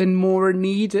are in more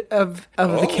need of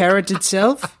the carrot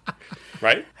itself.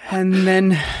 Right? And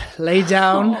then lay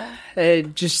down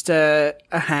just a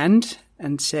hand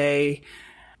and say,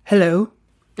 hello.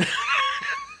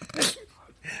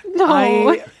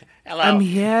 No. Hello. I'm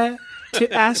here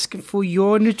to ask for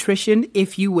your nutrition,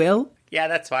 if you will. Yeah,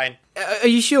 that's fine. Are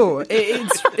you sure?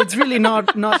 It's really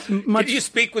not much. Can you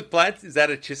speak with plants? Is that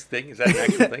a Chisk thing? Is that an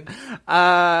actual thing?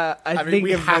 I I mean, think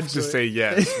we have to say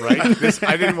yes, right?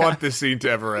 I didn't want this scene to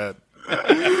ever end.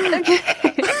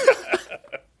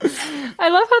 I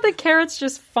love how the carrot's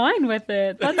just fine with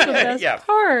it. That's the best Yeah.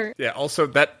 part. Yeah, also,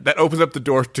 that opens up the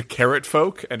door to carrot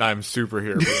folk, and I'm super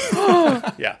here for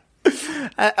that. Yeah.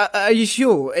 Are you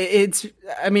sure?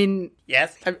 I mean,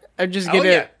 Yes. I'm just Oh, gonna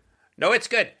yeah. No, it's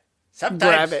good.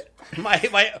 Sometimes grab it.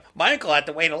 my uncle had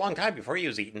to wait a long time before he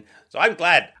was eaten, so I'm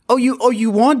glad. Oh, you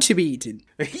want to be eaten?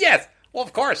 Yes. Well,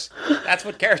 of course. That's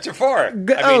what carrots are for.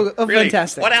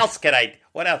 Fantastic. What else can I?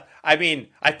 What else? I mean,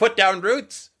 I put down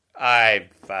roots. I've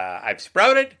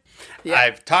sprouted. Yeah.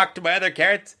 I've talked to my other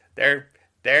carrots.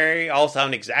 They all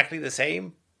sound exactly the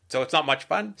same. So it's not much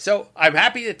fun. So I'm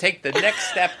happy to take the next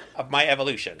step of my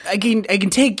evolution. I can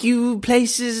take you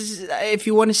places if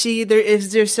you want to see.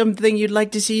 Is there something you'd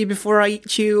like to see before I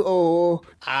eat you, or?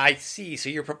 I see. So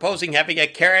you're proposing having a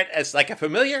carrot as like a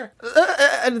familiar?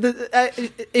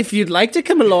 If you'd like to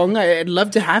come along, I'd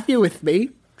love to have you with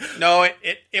me. No,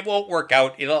 it won't work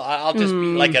out. I'll just be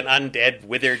like an undead,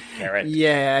 withered carrot.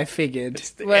 Yeah, I figured.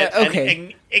 Well, okay.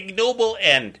 An ignoble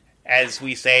end, as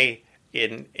we say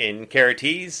in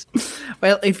carrotese.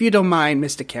 Well, if you don't mind,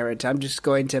 Mr. Carrot, I'm just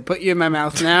going to put you in my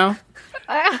mouth now.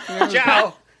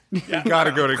 Ciao. You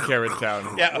gotta go to Carrot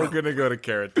Town. Yeah. We're gonna go to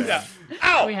Carrot Town. Yeah.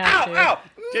 Ow! We have Ow! to. Ow!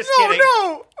 Just kidding.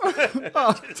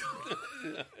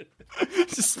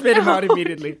 Just spit him out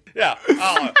immediately. Yeah.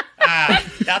 Oh.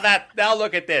 Now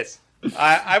look at this.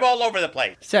 I'm all over the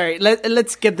place. Sorry,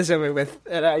 let's get this over with.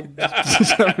 And I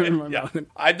just in my mouth.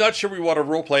 I'm not sure we want to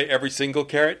roleplay every single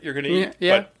carrot you're going to eat.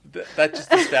 Yeah. But that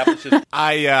just establishes.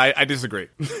 I disagree.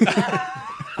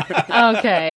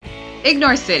 Okay.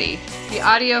 Ignore City, the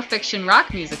audio fiction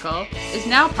rock musical, is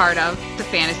now part of the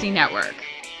Fantasy Network.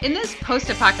 In this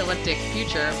post-apocalyptic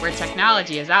future where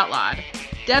technology is outlawed,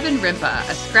 Devin Rimpa,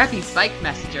 a scrappy bike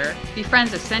messenger,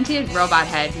 befriends a sentient robot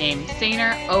head named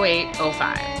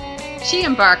Saner0805. She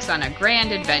embarks on a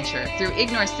grand adventure through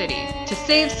Ignore City to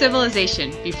save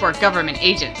civilization before government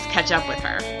agents catch up with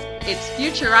her. It's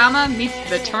Futurama meets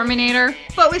the Terminator,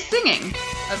 but with singing.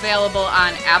 Available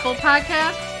on Apple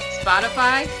Podcasts,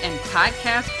 Spotify, and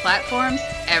podcast platforms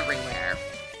everywhere.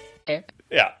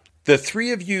 Yeah. The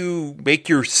three of you make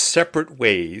your separate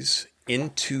ways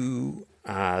into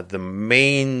the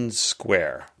main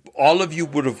square. All of you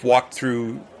would have walked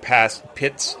through past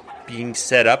pits being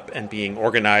set up and being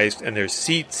organized, and there's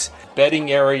seats, bedding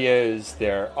areas,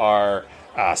 there are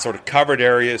sort of covered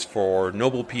areas for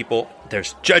noble people.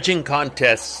 There's judging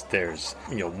contests, there's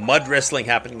mud wrestling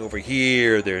happening over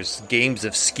here, there's games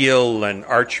of skill and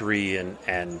archery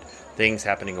and things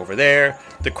happening over there.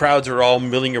 The crowds are all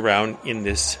milling around in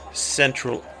this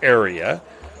central area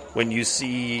when you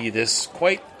see this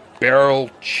quite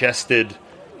barrel-chested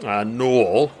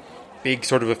gnoll, big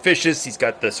sort of officious. He's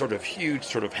got the sort of huge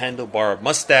sort of handlebar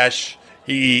mustache.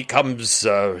 He comes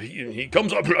up,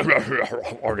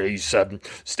 or he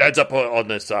stands up on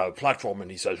this platform and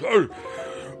he says, "Well,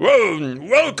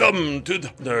 welcome to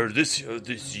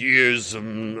this year's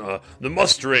the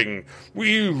mustering.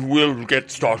 We will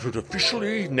get started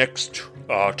officially next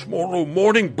tomorrow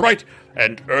morning, bright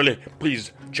and early.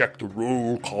 Please check the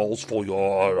roll calls for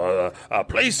your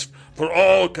place. For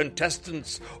all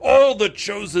contestants, all the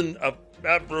chosen of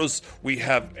Mavros, we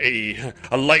have a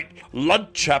light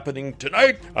lunch happening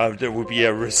tonight. There will be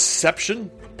a reception.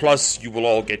 Plus, you will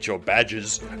all get your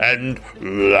badges and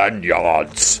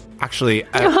lanyards." Actually,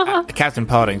 Captain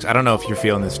Poddings, I don't know if you're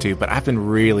feeling this too, but I've been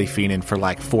really fiending for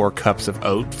like 4 cups of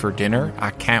oat for dinner.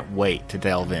 I can't wait to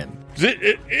delve in.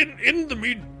 In the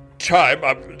meantime,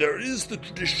 there is the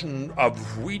tradition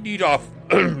of we need our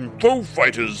foe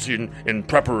fighters in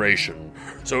preparation.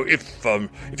 So if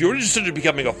you're interested in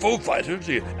becoming a foe fighter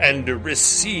and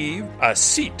receive a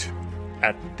seat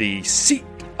at the Seat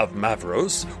of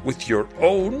Mavros with your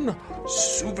own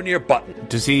souvenir button.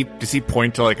 Does he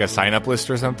point to like a sign-up list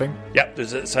or something? Yeah,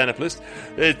 there's a sign-up list.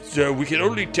 We can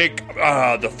only take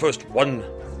the first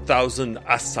 1,000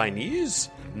 assignees.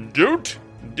 Don't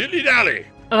dilly-dally.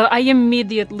 I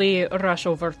immediately rush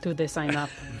over to the sign up.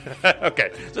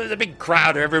 Okay, so there's a big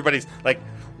crowd. Everybody's like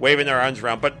waving their arms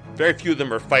around, but very few of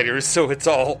them are fighters, so it's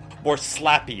all more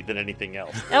slappy than anything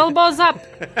else. Elbows up!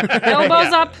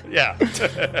 Elbows up! Yeah.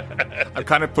 I'm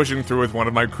kind of pushing through with one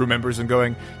of my crew members and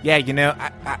going, Yeah,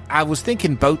 I was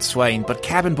thinking boatswain, but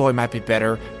cabin boy might be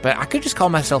better, but I could just call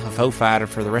myself a faux fighter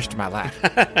for the rest of my life.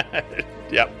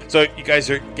 Yeah. So you guys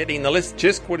are getting the list.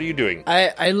 Chisk, what are you doing?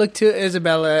 I look to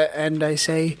Isabella and I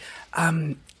say,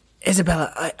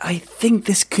 Isabella, I think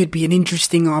this could be an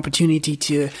interesting opportunity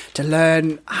to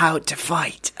learn how to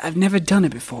fight. I've never done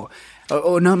it before,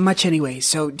 or not much anyway.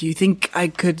 So, do you think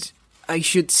I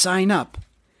should sign up?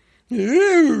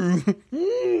 Yes,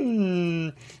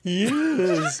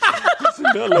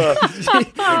 Isabella.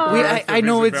 I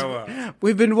know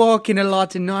we've been walking a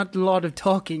lot and not a lot of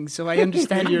talking, so I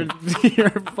understand your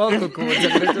vocal cords are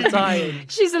a little tired.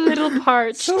 She's a little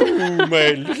parched. Oh,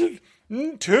 my little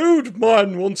toad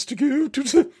man wants to go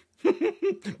to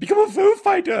become a Foo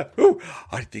Fighter. Oh,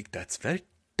 I think that's very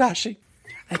dashing.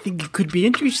 I think it could be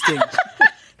interesting.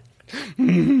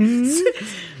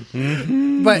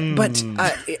 But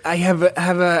I have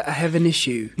an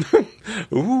issue.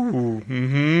 Ooh.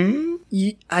 Mm-hmm.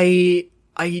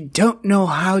 I don't know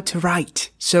how to write,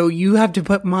 so you have to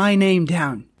put my name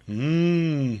down.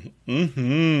 Woman,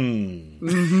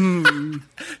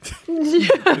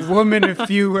 a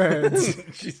few words.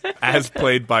 as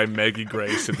played by Maggie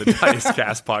Grace in the Dice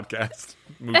Cast podcast.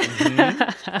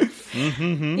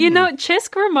 You know,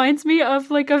 Chisk reminds me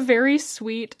of like a very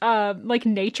sweet like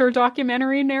nature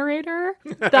documentary narrator.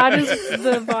 That is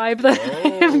the vibe that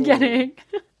I am getting.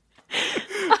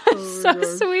 So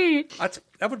sweet.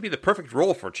 That would be the perfect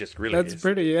role for Chisk, really. That's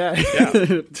pretty, yeah.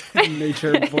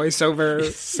 Nature voiceover.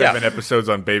 7 episodes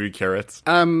on baby carrots.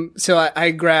 So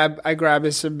I grab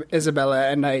Isabella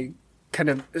and I kind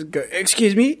of go,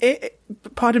 excuse me,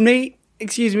 pardon me,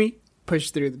 excuse me,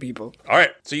 push through the people. All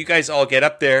right, so you guys all get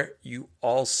up there. You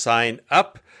all sign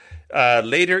up.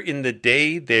 Later in the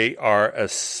day, they are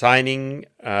assigning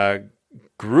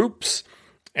groups.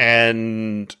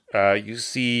 And you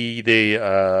see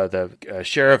the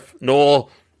Sheriff Noel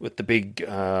with the big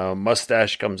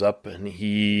mustache comes up, and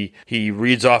he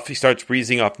starts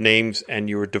reading off names, and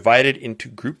you are divided into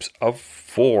groups of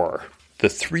 4. The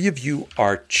 3 of you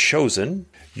are chosen.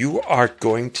 You are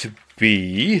going to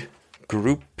be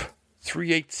group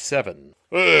 387.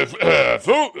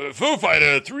 Foo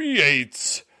Fighter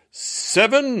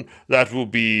 387. That will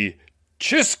be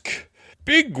Chisk,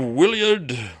 Big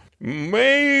Williard,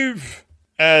 Maeve,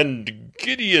 and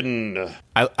Gideon.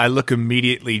 I look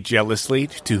immediately jealously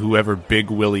to whoever Big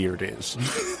Williard is.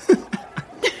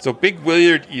 So Big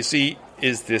Williard, you see,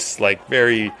 is this like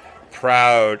very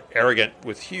proud, arrogant,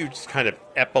 with huge kind of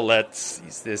epaulets.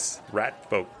 He's this rat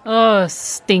folk. Oh,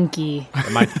 stinky.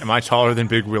 Am I taller than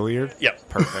Big Williard? Yep.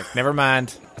 Perfect. Never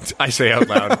mind. I say out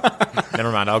loud.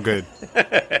 Never mind. All good.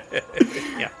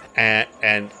 Yeah.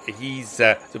 And he's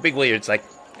so Big Williard's like,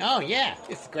 oh yeah,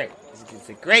 it's great. It's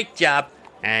a great job.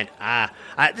 And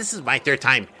this is my 3rd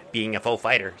time being a full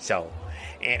fighter. So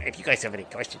if you guys have any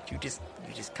questions, you just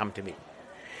come to me.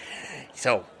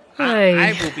 So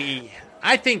I will be.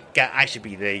 I think I should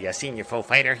be the senior full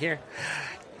fighter here.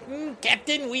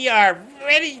 Captain, we are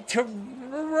ready to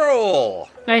roll.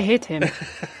 I hate him.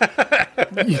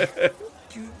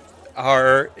 You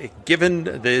are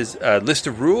given this list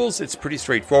of rules. It's pretty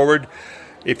straightforward.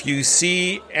 If you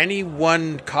see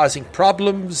anyone causing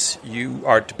problems, you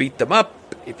are to beat them up.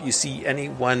 If you see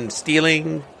anyone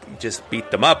stealing, you just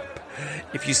beat them up.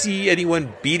 If you see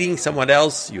anyone beating someone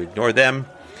else, you ignore them.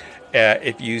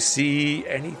 If you see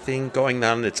anything going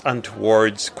on that's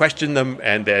untowards, question them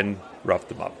and then rough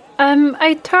them up.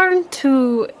 I turn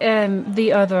to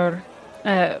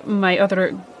my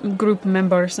other group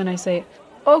members and I say,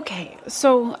 okay,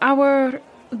 so our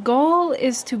goal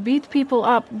is to beat people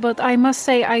up, but I must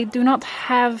say I do not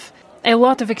have a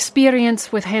lot of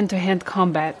experience with hand-to-hand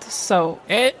combat, so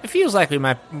It feels like we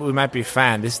might be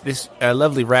fine. This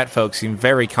lovely rat folk seem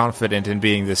very confident in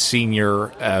being the senior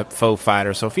faux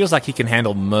fighter, so it feels like he can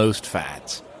handle most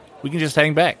fights. We can just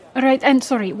hang back. All right, and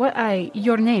sorry, what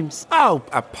your names? Oh,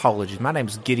 apologies. My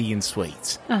name's Gideon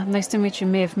Sweets. Nice to meet you,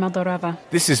 Maeve Maldorava.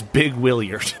 This is Big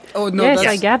Williard. Oh no, Yes,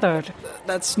 I gathered.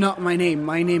 That's not my name.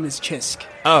 My name is Chisk.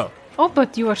 Oh. Oh,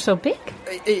 but you are so big.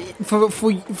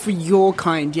 For your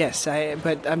kind, yes.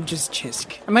 But I'm just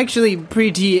Chisk. I'm actually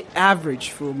pretty average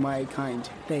for my kind.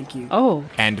 Thank you. Oh.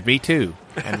 And me too.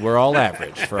 And we're all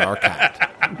average for our kind.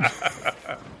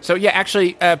 So yeah,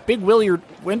 actually, Big Williard,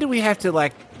 when do we have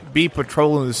to be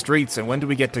patrolling the streets, and when do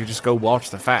we get to just go watch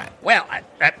the fight? Well,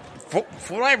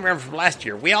 for what I remember from last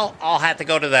year, we all had to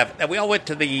go to we all went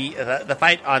to the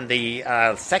fight on the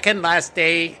second last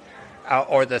day,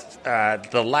 or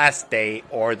the last day,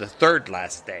 or the third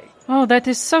last day. Oh, that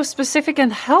is so specific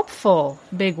and helpful,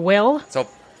 Big Will. So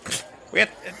we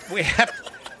have.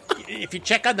 If you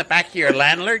check on the back of your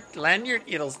lanyard,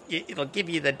 it'll give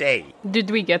you the day.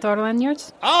 Did we get our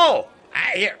lanyards? Oh,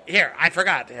 here, I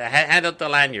forgot. Hand out the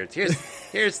lanyards.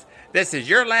 This is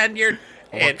your lanyard.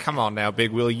 Oh, come on now,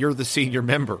 Big Will. You're the senior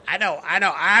member. I know.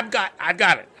 I've got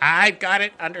it. I've got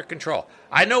it under control.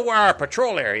 I know where our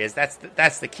patrol area is.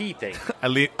 That's the key thing.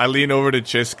 I lean over to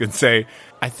Chisk and say,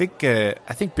 I think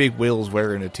Big Will's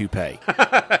wearing a toupee.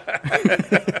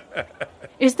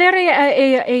 Is there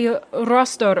a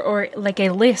roster or like a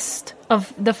list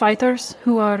of the fighters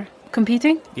who are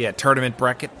competing? Yeah, tournament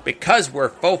bracket. Because we're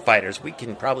faux fighters, we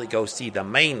can probably go see the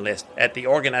main list at the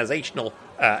organizational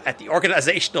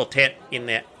tent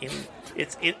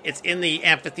it's in the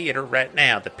amphitheater right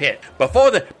now, the pit.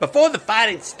 Before the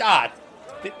fighting starts,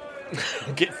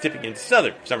 I'm getting tipping into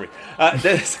Southern for some reason.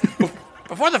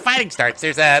 Before the fighting starts,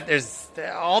 there's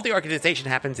all the organization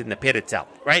happens in the pit itself,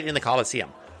 right in the Coliseum.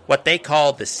 What they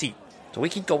call the seat. So we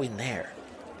can go in there,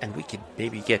 and we could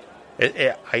maybe get.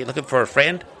 Are you looking for a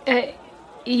friend?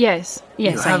 Yes.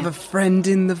 You have a friend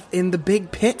in the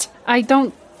big pit? I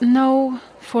don't know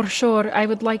for sure. I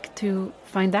would like to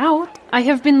find out. I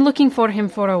have been looking for him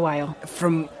for a while.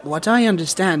 From what I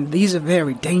understand, these are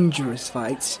very dangerous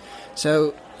fights.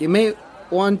 So you may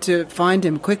want to find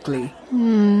him quickly.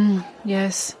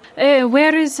 Yes.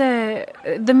 Where is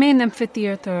the main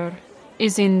amphitheater?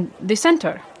 Is in the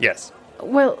center. Yes.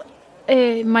 Well,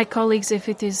 my colleagues, if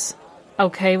it is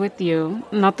okay with you,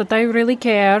 not that I really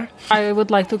care, I would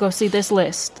like to go see this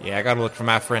list. Yeah, I gotta look for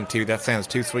my friend too. That sounds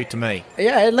too sweet to me.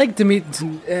 Yeah, I'd like to meet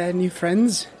new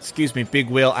friends. Excuse me, Big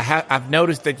Will. I've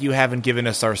noticed that you haven't given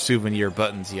us our souvenir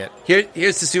buttons yet.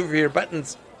 Here's the souvenir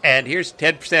buttons, and here's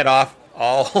 10% off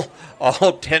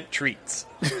all tent treats.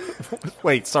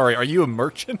 Wait, sorry, are you a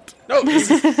merchant? No,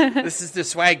 this is the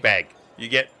swag bag. You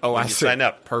get when you sign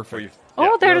up. Perfect.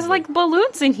 There's like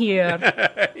balloons in here.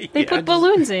 They put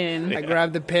balloons in. I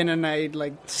grab the pin and I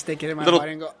stick it in my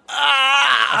body and go,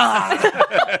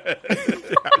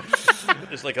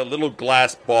 There's like a little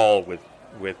glass ball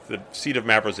with the Seat of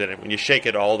Mavros in it. When you shake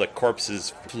it, all the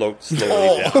corpses float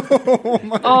slowly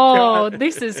down. Oh,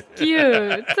 this is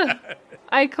cute.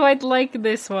 I quite like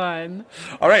this one.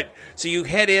 All right, so you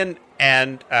head in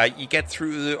and you get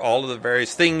through all of the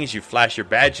various things. You flash your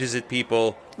badges at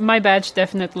people. My badge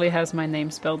definitely has my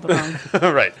name spelled wrong.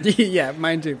 Right. Yeah,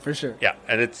 mine too, for sure. Yeah,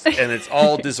 and it's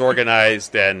all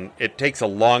disorganized, and it takes a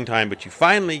long time, but you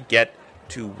finally get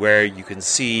to where you can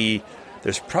see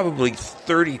there's probably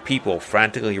 30 people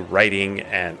frantically writing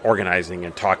and organizing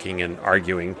and talking and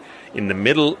arguing in the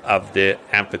middle of the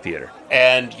amphitheater.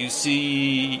 And you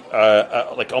see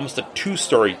like almost a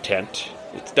two-story tent.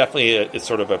 It's definitely it's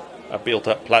sort of a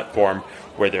built-up platform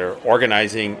where they're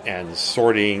organizing and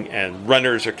sorting, and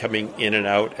runners are coming in and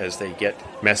out as they get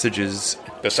messages.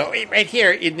 So right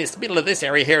here in this middle of this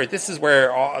area here, this is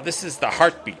where this is the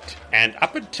heartbeat. And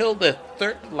up until the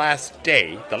last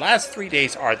day, the last 3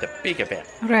 days are the big event.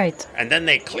 Right. And then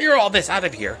they clear all this out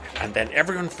of here, and then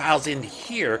everyone files in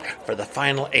here for the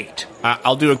final 8.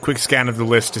 I'll do a quick scan of the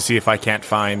list to see if I can't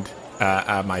find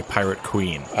my pirate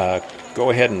queen. Go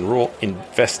ahead and roll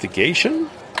investigation.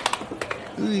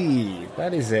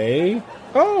 That is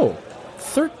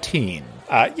 13.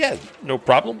 Yeah, no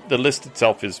problem. The list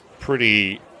itself is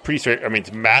pretty straight. I mean,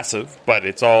 it's massive, but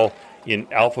it's all in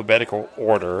alphabetical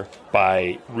order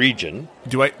by region.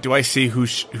 Do I see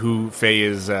who Faye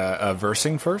is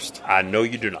versing first? No,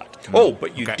 you do not. Oh,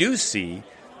 but you do see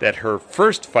that her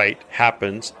first fight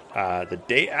happens the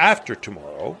day after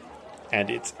tomorrow, and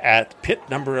it's at pit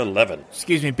number 11.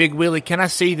 Excuse me, Big Willie, can I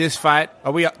see this fight?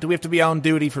 Do we have to be on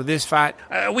duty for this fight?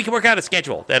 We can work out a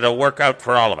schedule that'll work out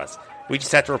for all of us. We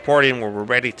just have to report in when we're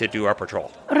ready to do our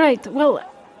patrol. Right. Well,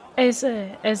 as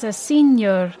a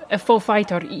senior faux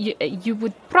fighter, you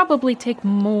would probably take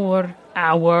more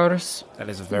hours. That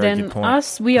is a very good point. Than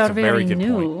us. We are very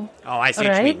new. Point. Oh, I see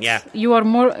what you mean. Yeah, you are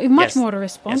much more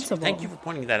responsible. Yes, thank you for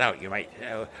pointing that out. You might.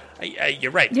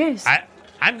 You're right. Yes.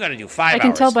 I'm going to do 5 hours. I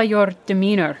can tell by your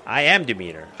demeanor. I am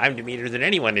demeanor. I'm demeanor than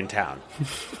anyone in town.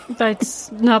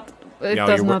 That's not. It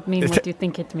does not mean what you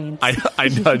think it means. I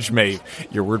nudge Maeve.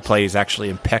 Your wordplay is actually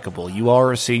impeccable. You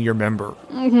are a senior member.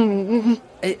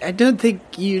 I don't think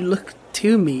you look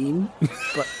too mean,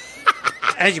 but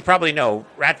as you probably know,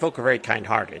 rat folk are very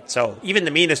kind-hearted, so even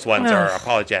the meanest ones are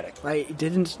apologetic. I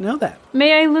didn't know that.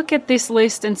 May I look at this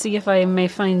list and see if I may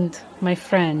find my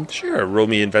friend? Sure, roll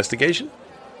me investigation.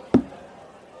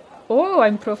 Oh,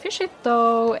 I'm proficient,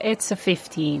 though. It's a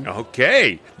 15.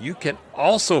 Okay. You can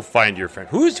also find your friend.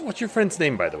 What's your friend's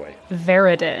name, by the way?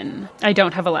 Veridin. I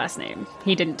don't have a last name.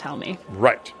 He didn't tell me.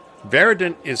 Right.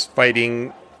 Veridin is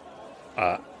fighting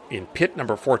in pit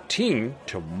number 14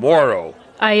 tomorrow.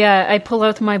 I pull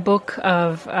out my book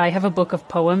of... I have a book of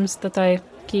poems that I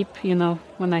keep,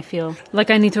 when I feel like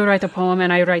I need to write a poem,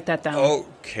 and I write that down.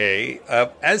 Okay.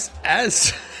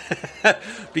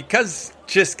 Because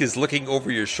Chisk is looking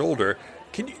over your shoulder,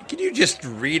 can you just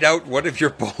read out one of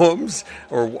your poems,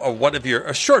 or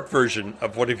a short version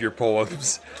of one of your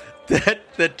poems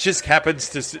that Chisk happens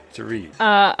to read?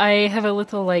 I have a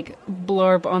little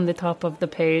blurb on the top of the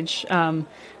page.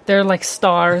 There are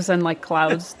stars and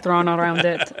clouds thrown around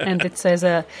it, and it says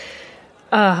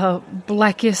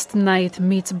blackest night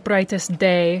meets brightest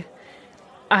day.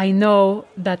 I know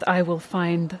that I will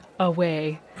find a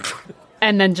way.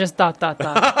 And then just ... Very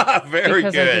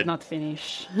because good. I did not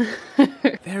finish.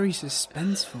 Very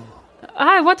suspenseful.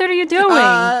 What are you doing?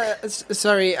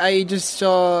 Sorry, I just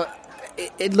saw...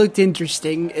 It looked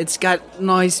interesting. It's got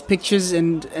nice pictures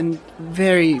and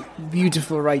very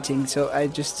beautiful writing, so I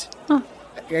just...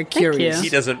 I'm curious. you. He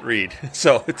doesn't read,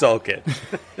 so it's all good.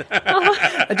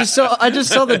 I just saw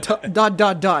the ...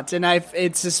 and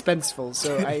it's suspenseful,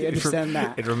 so I understand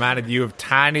that. It reminded you of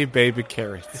tiny baby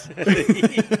carrots.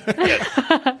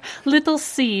 Little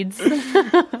seeds.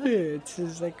 It's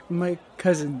just like my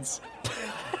cousins.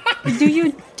 Do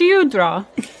you draw?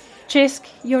 Chisk,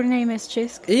 your name is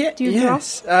Chisk. Yeah, Do you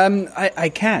yes. I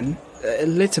can a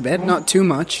little bit, not too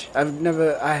much. I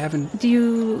haven't. draw? Do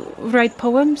you write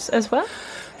poems as well?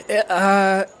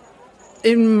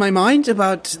 In my mind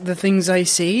about the things I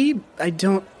see, I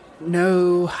don't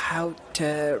know how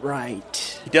to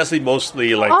write. He does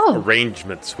mostly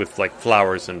arrangements with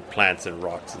flowers and plants and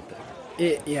rocks and things.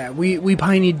 We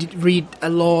Piney read a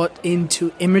lot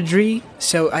into imagery,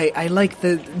 so I like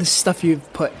the stuff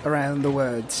you've put around the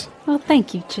words. Well,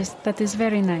 thank you, Chisk. That is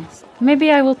very nice. Maybe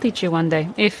I will teach you one day,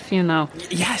 if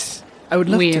Yes, I would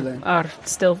love to learn. We are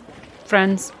still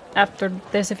friends after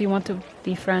this, if you want to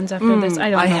be friends after this. I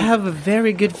don't know. I have a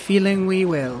very good feeling we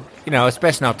will. It's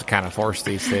best not to kind of force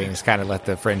these things, kind of let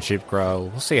the friendship grow.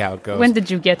 We'll see how it goes. When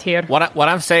did you get here? What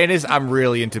I'm saying is I'm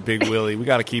really into Big Willie. We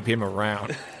got to keep him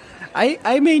around.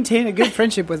 I maintain a good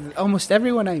friendship with almost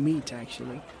everyone I meet,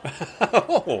 actually.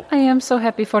 I am so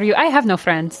happy for you. I have no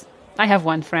friends. I have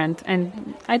one friend,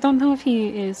 and I don't know if he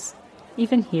is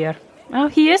even here. Well,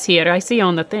 he is here. I see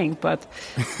on the thing, but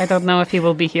I don't know if he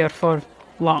will be here for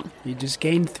long. You just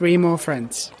gained 3 more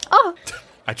friends. Oh!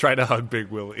 I try to hug Big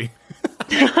Willie.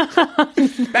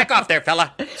 Back off there,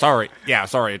 fella. Sorry.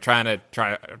 Trying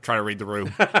to read the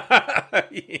room.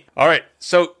 All right.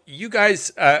 So you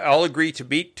guys all agree to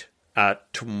meet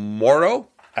tomorrow.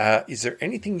 Is there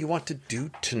anything you want to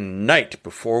do tonight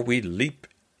before we leap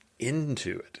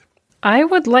into it? I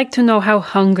would like to know how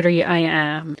hungry I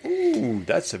am. Ooh,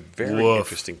 that's a very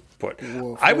interesting point.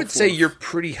 I would say you're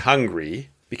pretty hungry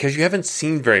because you haven't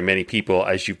seen very many people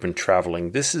as you've been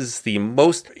traveling. This is the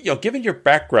most, given your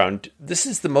background, this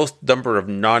is the most number of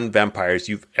non-vampires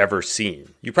you've ever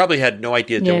seen. You probably had no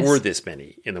idea there were this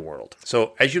many in the world.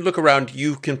 So as you look around,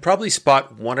 you can probably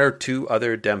spot 1 or 2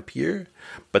 other Dhampir,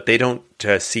 but they don't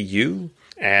see you.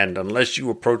 And unless you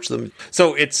approach them,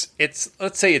 so it's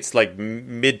let's say it's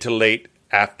mid to late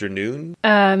afternoon.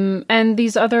 And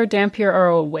these other Dhampir are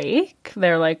awake.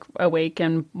 They're awake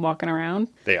and walking around.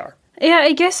 They are. Yeah,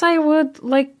 I guess I would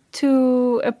like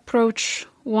to approach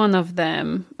one of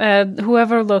them.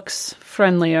 Whoever looks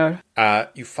friendlier.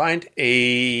 You find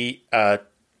a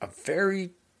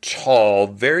very tall,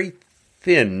 very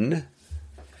thin,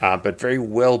 but very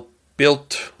well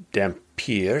built Dhampir.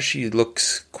 She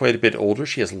looks quite a bit older.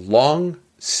 She has long,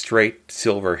 straight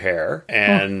silver hair,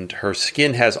 and her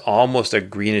skin has almost a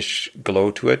greenish glow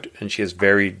to it, and she has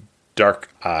very dark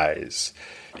eyes.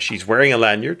 She's wearing a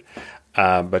lanyard,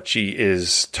 but she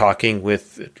is talking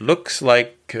with, it looks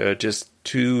like just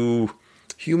 2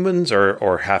 humans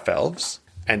or half-elves.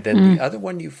 And then the other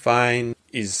one you find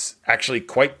is actually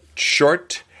quite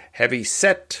short, heavy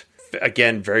set,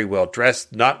 again, very well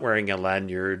dressed, not wearing a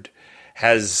lanyard,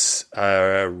 has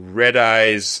red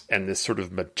eyes and this sort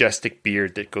of majestic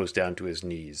beard that goes down to his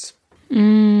knees.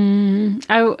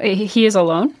 He is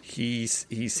alone? He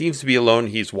seems to be alone.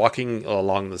 He's walking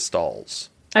along the stalls.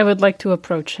 I would like to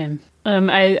approach him.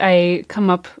 I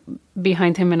come up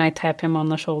behind him and I tap him on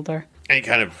the shoulder. And he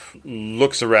kind of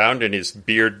looks around and his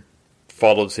beard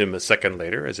follows him a second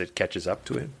later as it catches up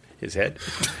to him, his head.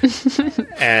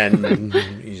 And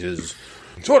he says,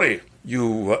 "Sorry.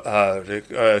 You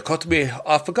caught me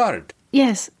off guard."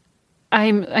 Yes.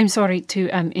 I'm sorry to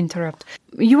interrupt.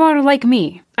 You are like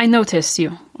me. I notice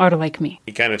you are like me.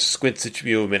 He kind of squints at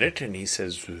you a minute, and he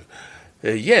says,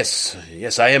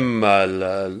 yes, I am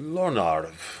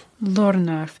Lornard.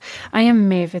 Lornarf. I am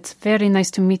Maeve. It's very nice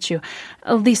to meet you.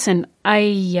 Listen,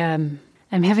 I'm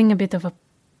having a bit of a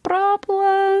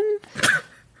problem.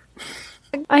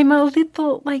 I'm a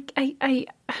little, I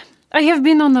have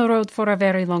been on the road for a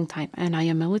very long time, and I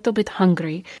am a little bit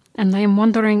hungry, and I am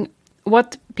wondering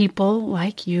what people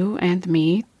like you and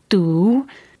me do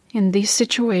in these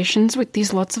situations with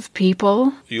these lots of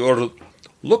people. You're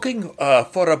looking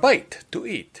for a bite to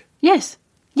eat. Yes.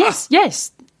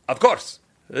 Of course.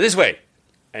 This way.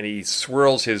 And he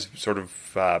swirls his sort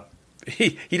of...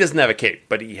 he doesn't have a cape,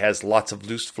 but he has lots of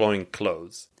loose flowing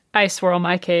clothes. I swirl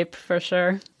my cape for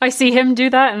sure. I see him do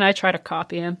that, and I try to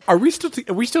copy him. Are we still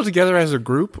together as a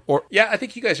group? Or Yeah, I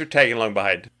think you guys are tagging along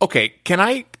behind. okay, can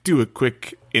I do a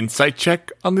quick insight check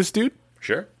on this dude?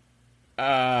 Sure.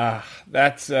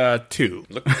 That's 2.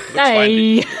 Looks fine.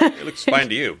 It looks fine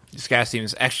to you. This guy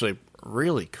seems actually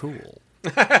really cool.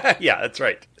 Yeah, that's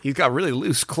right. He's got really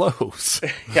loose clothes.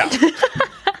 Yeah.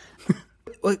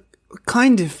 What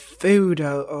kind of food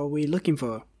are we looking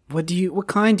for? What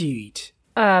kind do you eat?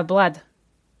 Blood.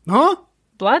 Huh?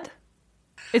 Blood?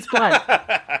 It's blood.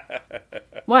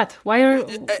 What? Why are...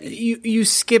 You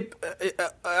skip,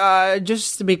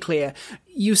 just to be clear,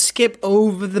 you skip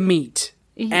over the meat,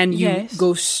 and you yes.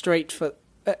 go straight for,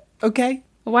 okay?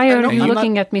 Why are no, you I'm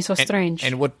looking not- at me so strange?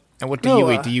 And what do No,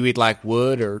 you eat? Do you eat like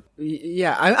wood or?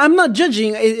 Yeah, I'm not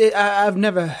judging. I've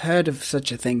never heard of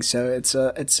such a thing, so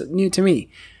it's new to me.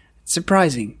 It's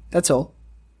surprising, that's all.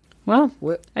 Well,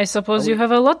 What- I suppose you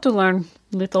have a lot to learn,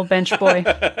 little bench boy.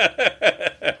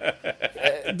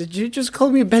 Did you just call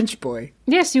me a bench boy?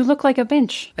 Yes, you look like a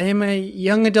bench. I am a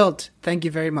young adult, thank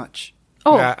you very much.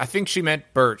 Oh, I think she meant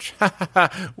birch.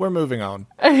 We're moving on.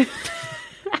 All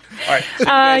right. So you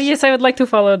guys- yes, I would like to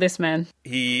follow this man.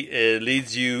 He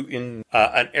leads you in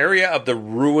an area of the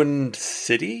ruined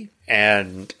city,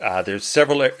 and there's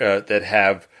several that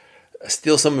have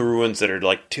still some ruins that are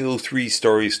like 2-3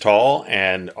 stories tall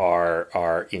and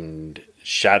are in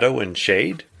shadow and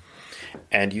shade.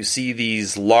 And you see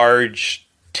these large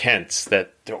tents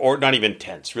or not even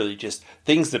tents, really just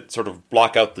things that sort of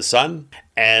block out the sun.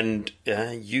 And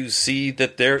you see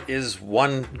that there is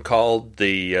one called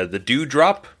the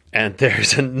Dewdrop, and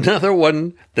there's another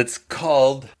one that's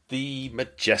called the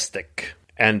Majestic.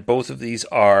 And both of these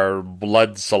are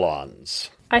blood salons.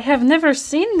 I have never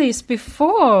seen this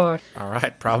before. All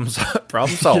right, problem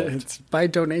solved. It's by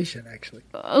donation, actually.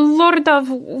 Lord of,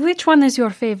 which one is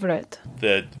your favorite?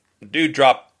 The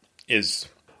Dewdrop is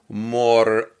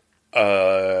more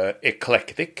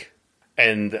eclectic,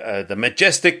 and the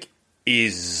Majestic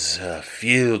is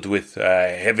filled with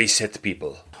heavy-set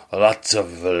people. Lots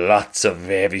of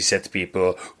heavy-set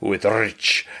people with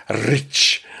rich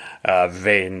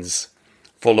veins,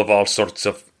 full of all sorts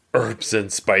of herbs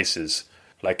and spices,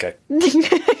 like a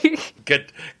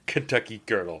good Kentucky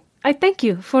girl. I thank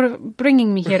you for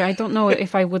bringing me here. I don't know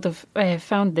if I would have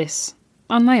found this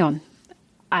on my own.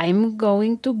 I'm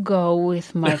going to go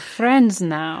with my friends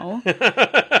now.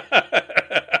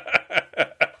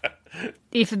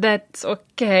 If that's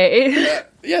okay.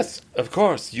 Yes, of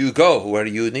course. You go where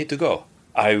you need to go.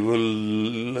 I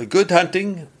will... Good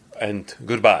hunting, and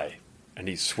goodbye. And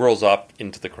he swirls up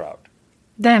into the crowd.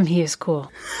 Damn, he is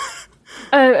cool.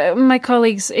 My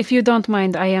colleagues, if you don't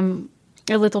mind, I am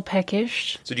a little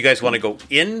peckish. So do you guys want to go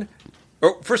in?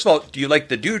 Or first of all, do you like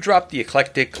the Dewdrop, the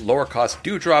eclectic, lower-cost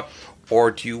Dewdrop,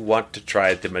 or do you want to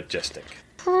try the Majestic?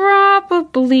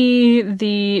 Probably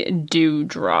the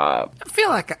Dewdrop. I feel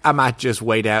like I might just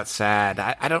wait outside.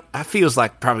 I feels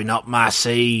like probably not my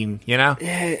scene, you know?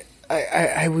 Yeah,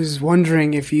 I was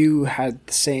wondering if you had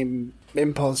the same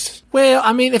impulse. Well,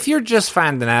 I mean, if you're just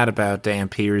finding out about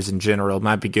Dampiers in general, it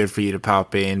might be good for you to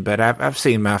pop in, but I've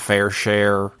seen my fair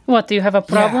share. What, do you have a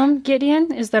problem,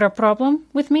 Gideon? Is there a problem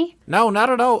with me? No, not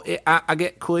at all. I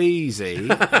get queasy.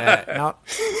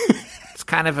 It's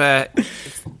kind of I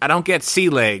don't get sea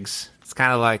legs. It's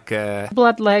kind of like...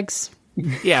 Blood legs.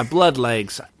 Yeah, blood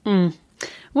legs.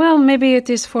 Well, maybe it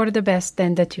is for the best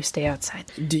then that you stay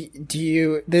outside. Do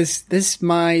you... This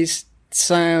might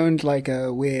sound like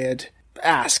a weird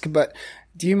ask, but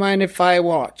do you mind if I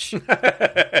watch?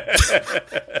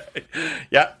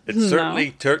 Yeah, it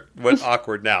certainly went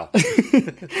awkward now.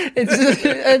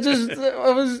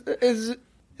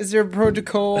 Is there a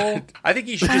protocol? I think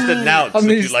you should just announce that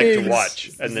you'd like to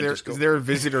watch, and then just go. Is there a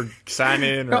visitor sign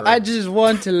in? No, I just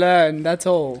want to learn, that's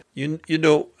all. You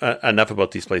know enough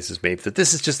about these places, Maeve, that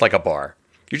this is just like a bar.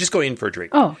 You're just going in for a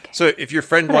drink. Oh, okay. So if your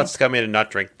friend wants to come in and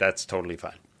not drink, that's totally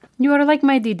fine. You are like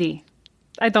my DD.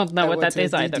 I don't know what that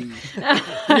is either.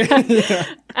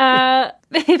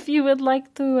 If you would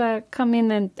like to come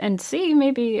in and see,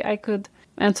 maybe I could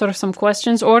answer some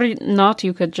questions. Or not,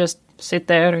 you could just sit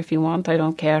there if you want. I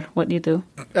don't care what you do.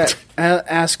 I'll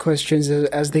ask questions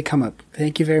as they come up.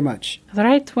 Thank you very much. All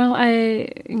right. Well,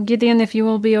 Gideon, if you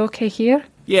will be okay here.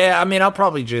 Yeah, I mean, I'll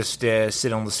probably just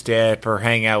sit on the step or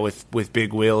hang out with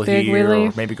Big Will Big here, Willie.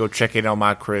 or maybe go check in on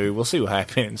my crew. We'll see what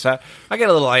happens. I get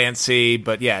a little antsy,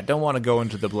 but yeah, don't want to go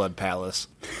into the Blood Palace.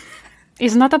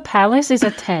 It's not a palace, it's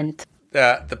a tent.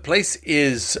 The place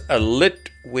is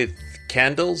lit with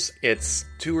candles. It's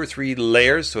 2 or 3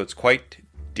 layers, so it's quite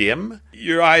dim.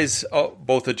 Your eyes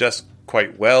both adjust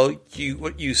quite well.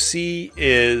 What you see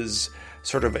is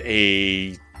sort of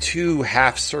 2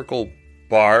 half-circle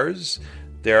bars.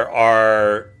 There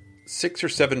are 6 or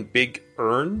 7 big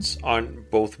urns on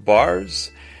both bars,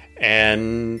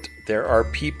 and there are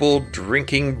people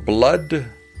drinking blood,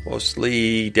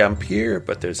 mostly Dampier,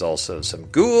 but there's also some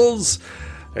ghouls.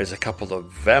 There's a couple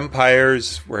of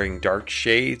vampires wearing dark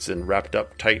shades and wrapped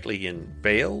up tightly in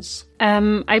veils.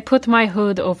 I put my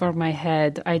hood over my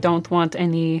head. I don't want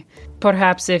any...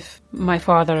 Perhaps if my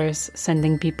father is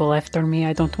sending people after me,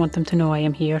 I don't want them to know I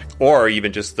am here. Or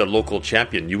even just the local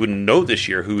champion. You wouldn't know this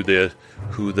year who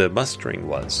the mustering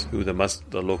was, who the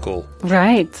local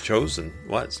chosen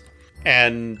was.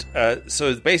 And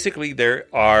so basically there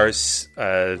are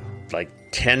like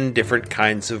 10 different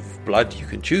kinds of blood you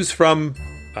can choose from.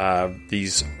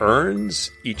 These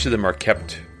urns, each of them are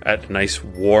kept at a nice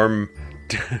warm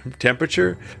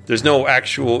temperature. There's no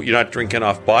actual, you're not drinking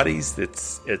off bodies.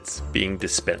 It's being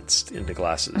dispensed into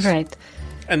glasses. Right.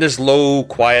 And there's low,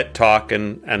 quiet talk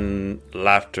and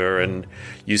laughter, and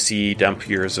you see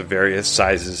Dampiers of various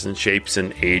sizes and shapes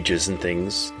and ages and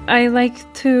things. I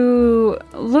like to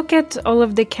look at all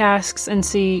of the casks and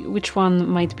see which one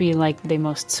might be like the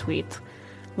most sweet.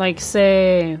 Like,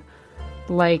 say,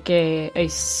 like a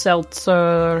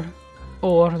seltzer,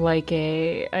 or like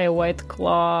a White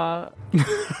Claw.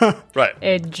 Right.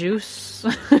 A juice.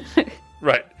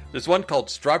 Right. There's one called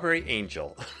Strawberry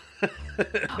Angel.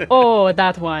 Oh,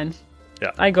 that one.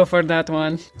 Yeah. I go for that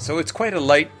one. So it's quite a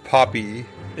light poppy.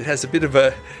 It has a bit of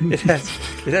it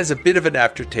has a bit of an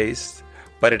aftertaste,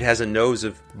 but it has a nose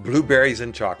of blueberries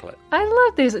and chocolate. I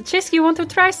love this. Chisk, you want to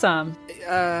try some?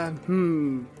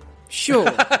 Sure.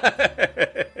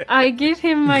 I give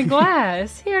him my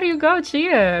glass. Here you go.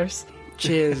 Cheers.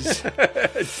 Cheers.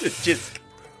 Just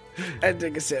I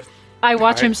take a sip. I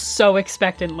watch him so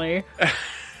expectantly.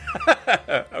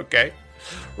 okay.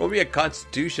 Roll me a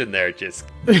constitution there, just.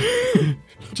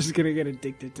 Just gonna get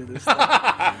addicted to this.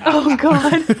 Oh,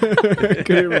 God. Could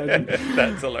you imagine?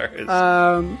 That's hilarious.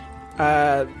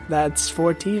 That's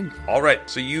 14. All right,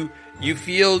 so you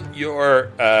feel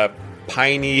your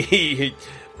piney,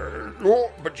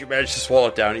 but you manage to swallow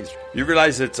it down. You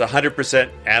realize it's 100%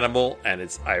 animal, and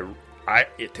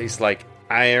it tastes like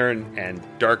iron and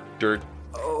dark dirt.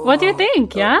 What do you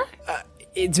think, yeah?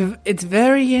 It's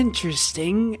very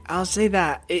interesting. I'll say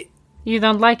that. You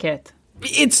don't like it?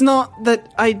 It's not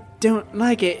that I don't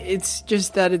like it. It's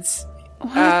just that it's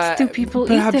What do people eat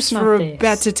perhaps if not for this? a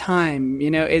better time.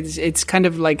 You know, it's kind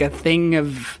of like a thing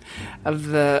of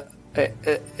the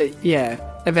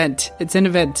event. It's an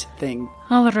event thing.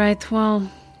 All right,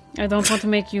 well, I don't want to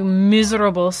make you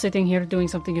miserable sitting here doing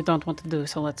something you don't want to do,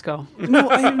 so let's go. No,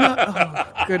 I'm not.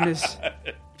 Oh goodness.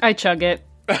 I chug it,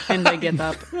 and I get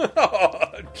up.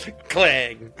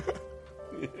 Clang.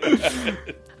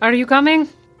 Are you coming?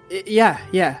 Yeah.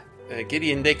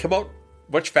 Gideon, they come out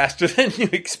much faster than you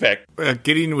expect.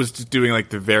 Gideon was just doing like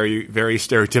the very, very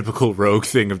stereotypical rogue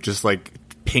thing of just like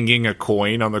pinging a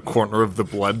coin on the corner of the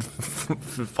blood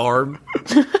farm.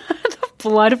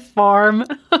 Blood farm.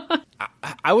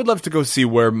 I would love to go see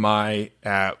where my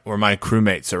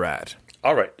crewmates are at.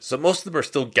 All right, so most of them are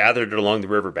still gathered along the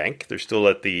riverbank. They're still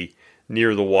at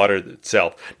near the water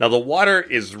itself. Now, the water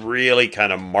is really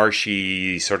kind of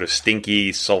marshy, sort of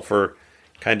stinky, sulfur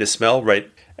kind of smell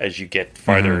right as you get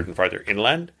farther and farther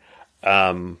inland.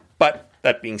 But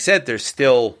that being said, there's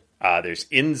still there's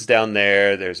inns down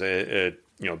there. There's a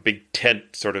big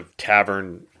tent sort of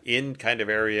tavern inn kind of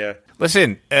area.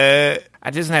 Listen, I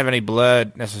doesn't have any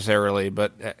blood necessarily,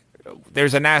 but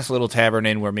there's a nice little tavern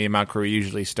inn where me and my crew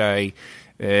usually stay.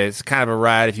 It's kind of a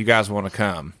ride if you guys want to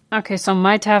come. Okay, so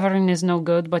my tavern is no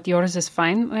good, but yours is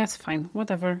fine. That's fine,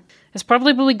 whatever. It's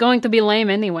probably going to be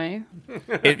lame anyway.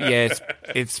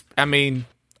 It's. I mean,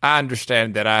 I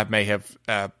understand that I may have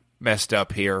messed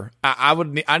up here.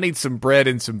 I need some bread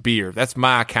and some beer. That's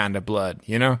my kind of blood,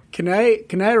 you know? Can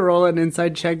I roll an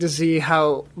inside check to see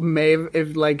how Maeve,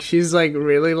 if like she's like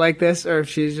really like this, or if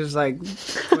she's just like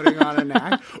putting on an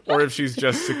act, Or if she's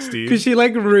just 16. because she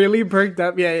like really perked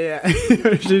up. Yeah.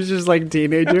 She's just like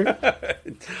teenager.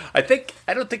 I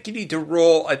don't think you need to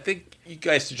roll. I think you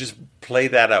guys should just play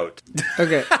that out.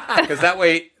 Okay, Because that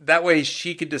way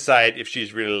she can decide if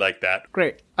she's really like that.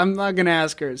 great. I'm not gonna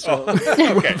ask her. So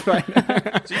Okay. fine.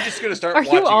 So you're just going to start Are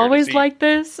watching you her to always see. like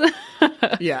this?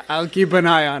 Yeah, I'll keep an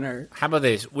eye on her. How about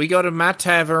this? We go to my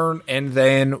tavern, and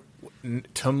then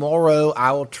tomorrow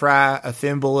I will try a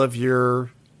thimble of your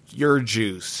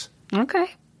juice. Okay.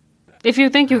 If you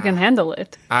think you can handle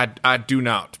it. I do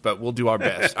not, but we'll do our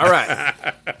best. All right.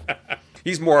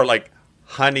 He's more like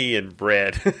honey and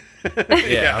bread.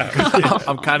 Yeah,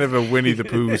 I'm kind of a Winnie the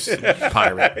Pooh's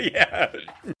pirate. Yeah.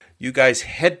 You guys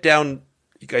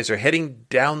are heading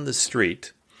down the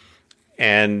street,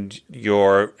 and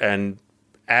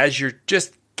as you're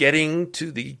just getting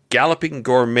to the Galloping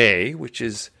Gourmet, which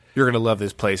is You're going to love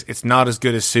this place. It's not as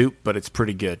good as soup, but it's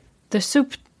pretty good. The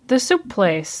soup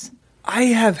place. I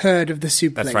have heard of the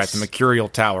soup That's place. right, the Mercurial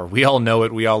Tower. We all know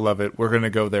it. We all love it. We're going to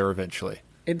go there eventually.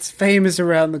 It's famous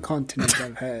around the continent,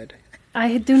 I've heard.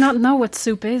 I do not know what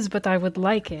soup is, but I would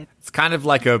like it. It's kind of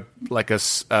like a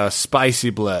spicy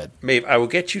blood. Maeve. I will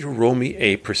get you to roll me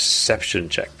a perception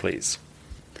check, please.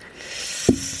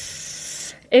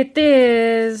 It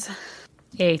is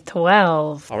a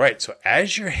 12. All right. So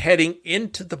as you're heading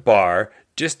into the bar,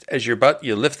 just as you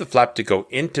lift the flap to go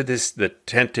into the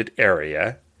tented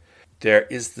area, there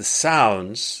is the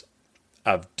sounds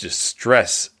of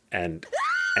distress and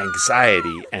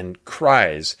anxiety and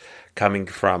cries coming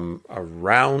from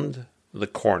around the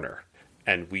corner.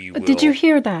 And we will Did you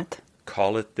hear that?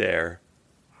 call it there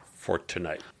for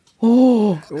tonight.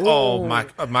 Oh,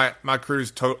 my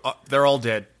crew's they're all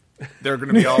dead. They're going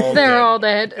to be all They're dead. all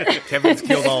dead. Kevin's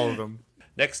killed all of them.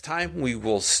 Next time, we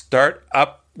will start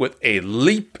up with a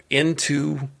leap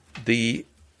into the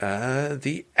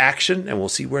action, and we'll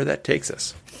see where that takes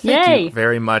us. Thank Yay! you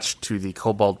very much to the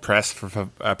Cobalt Press for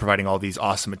providing all these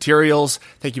awesome materials.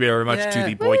 Thank you very much to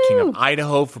the Boy King of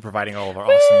Idaho for providing all of our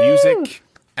awesome music.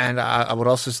 And I would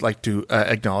also just like to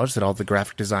acknowledge that all the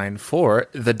graphic design for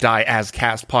the Die As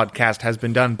Cast podcast has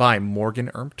been done by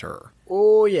Morgan Ermter.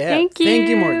 Oh, yeah. Thank Thank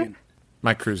you, you. Morgan.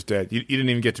 My crew's dead. You didn't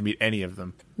even get to meet any of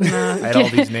them. I had all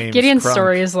these names. Gideon's Crunk,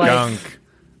 story is like Gunk,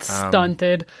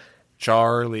 stunted.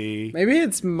 Charlie. Maybe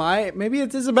it's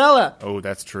Isabella. Oh,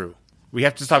 that's true. We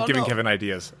have to stop giving Kevin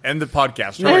ideas. End the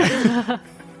podcast. Right.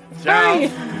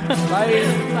 Ciao.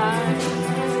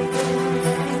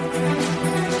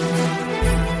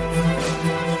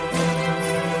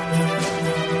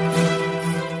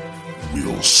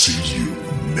 We'll see you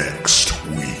next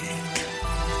week.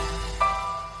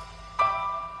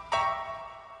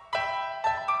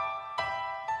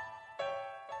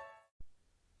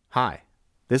 Hi,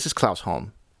 this is Klaus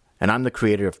Holm, and I'm the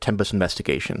creator of Tempest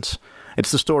Investigations.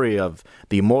 It's the story of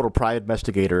the immortal private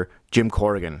investigator Jim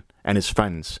Corrigan and his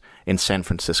friends in San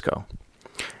Francisco.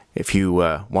 If you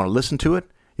want to listen to it,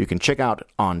 you can check out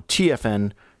on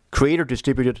TFN,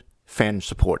 creator-distributed,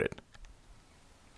 fan-supported.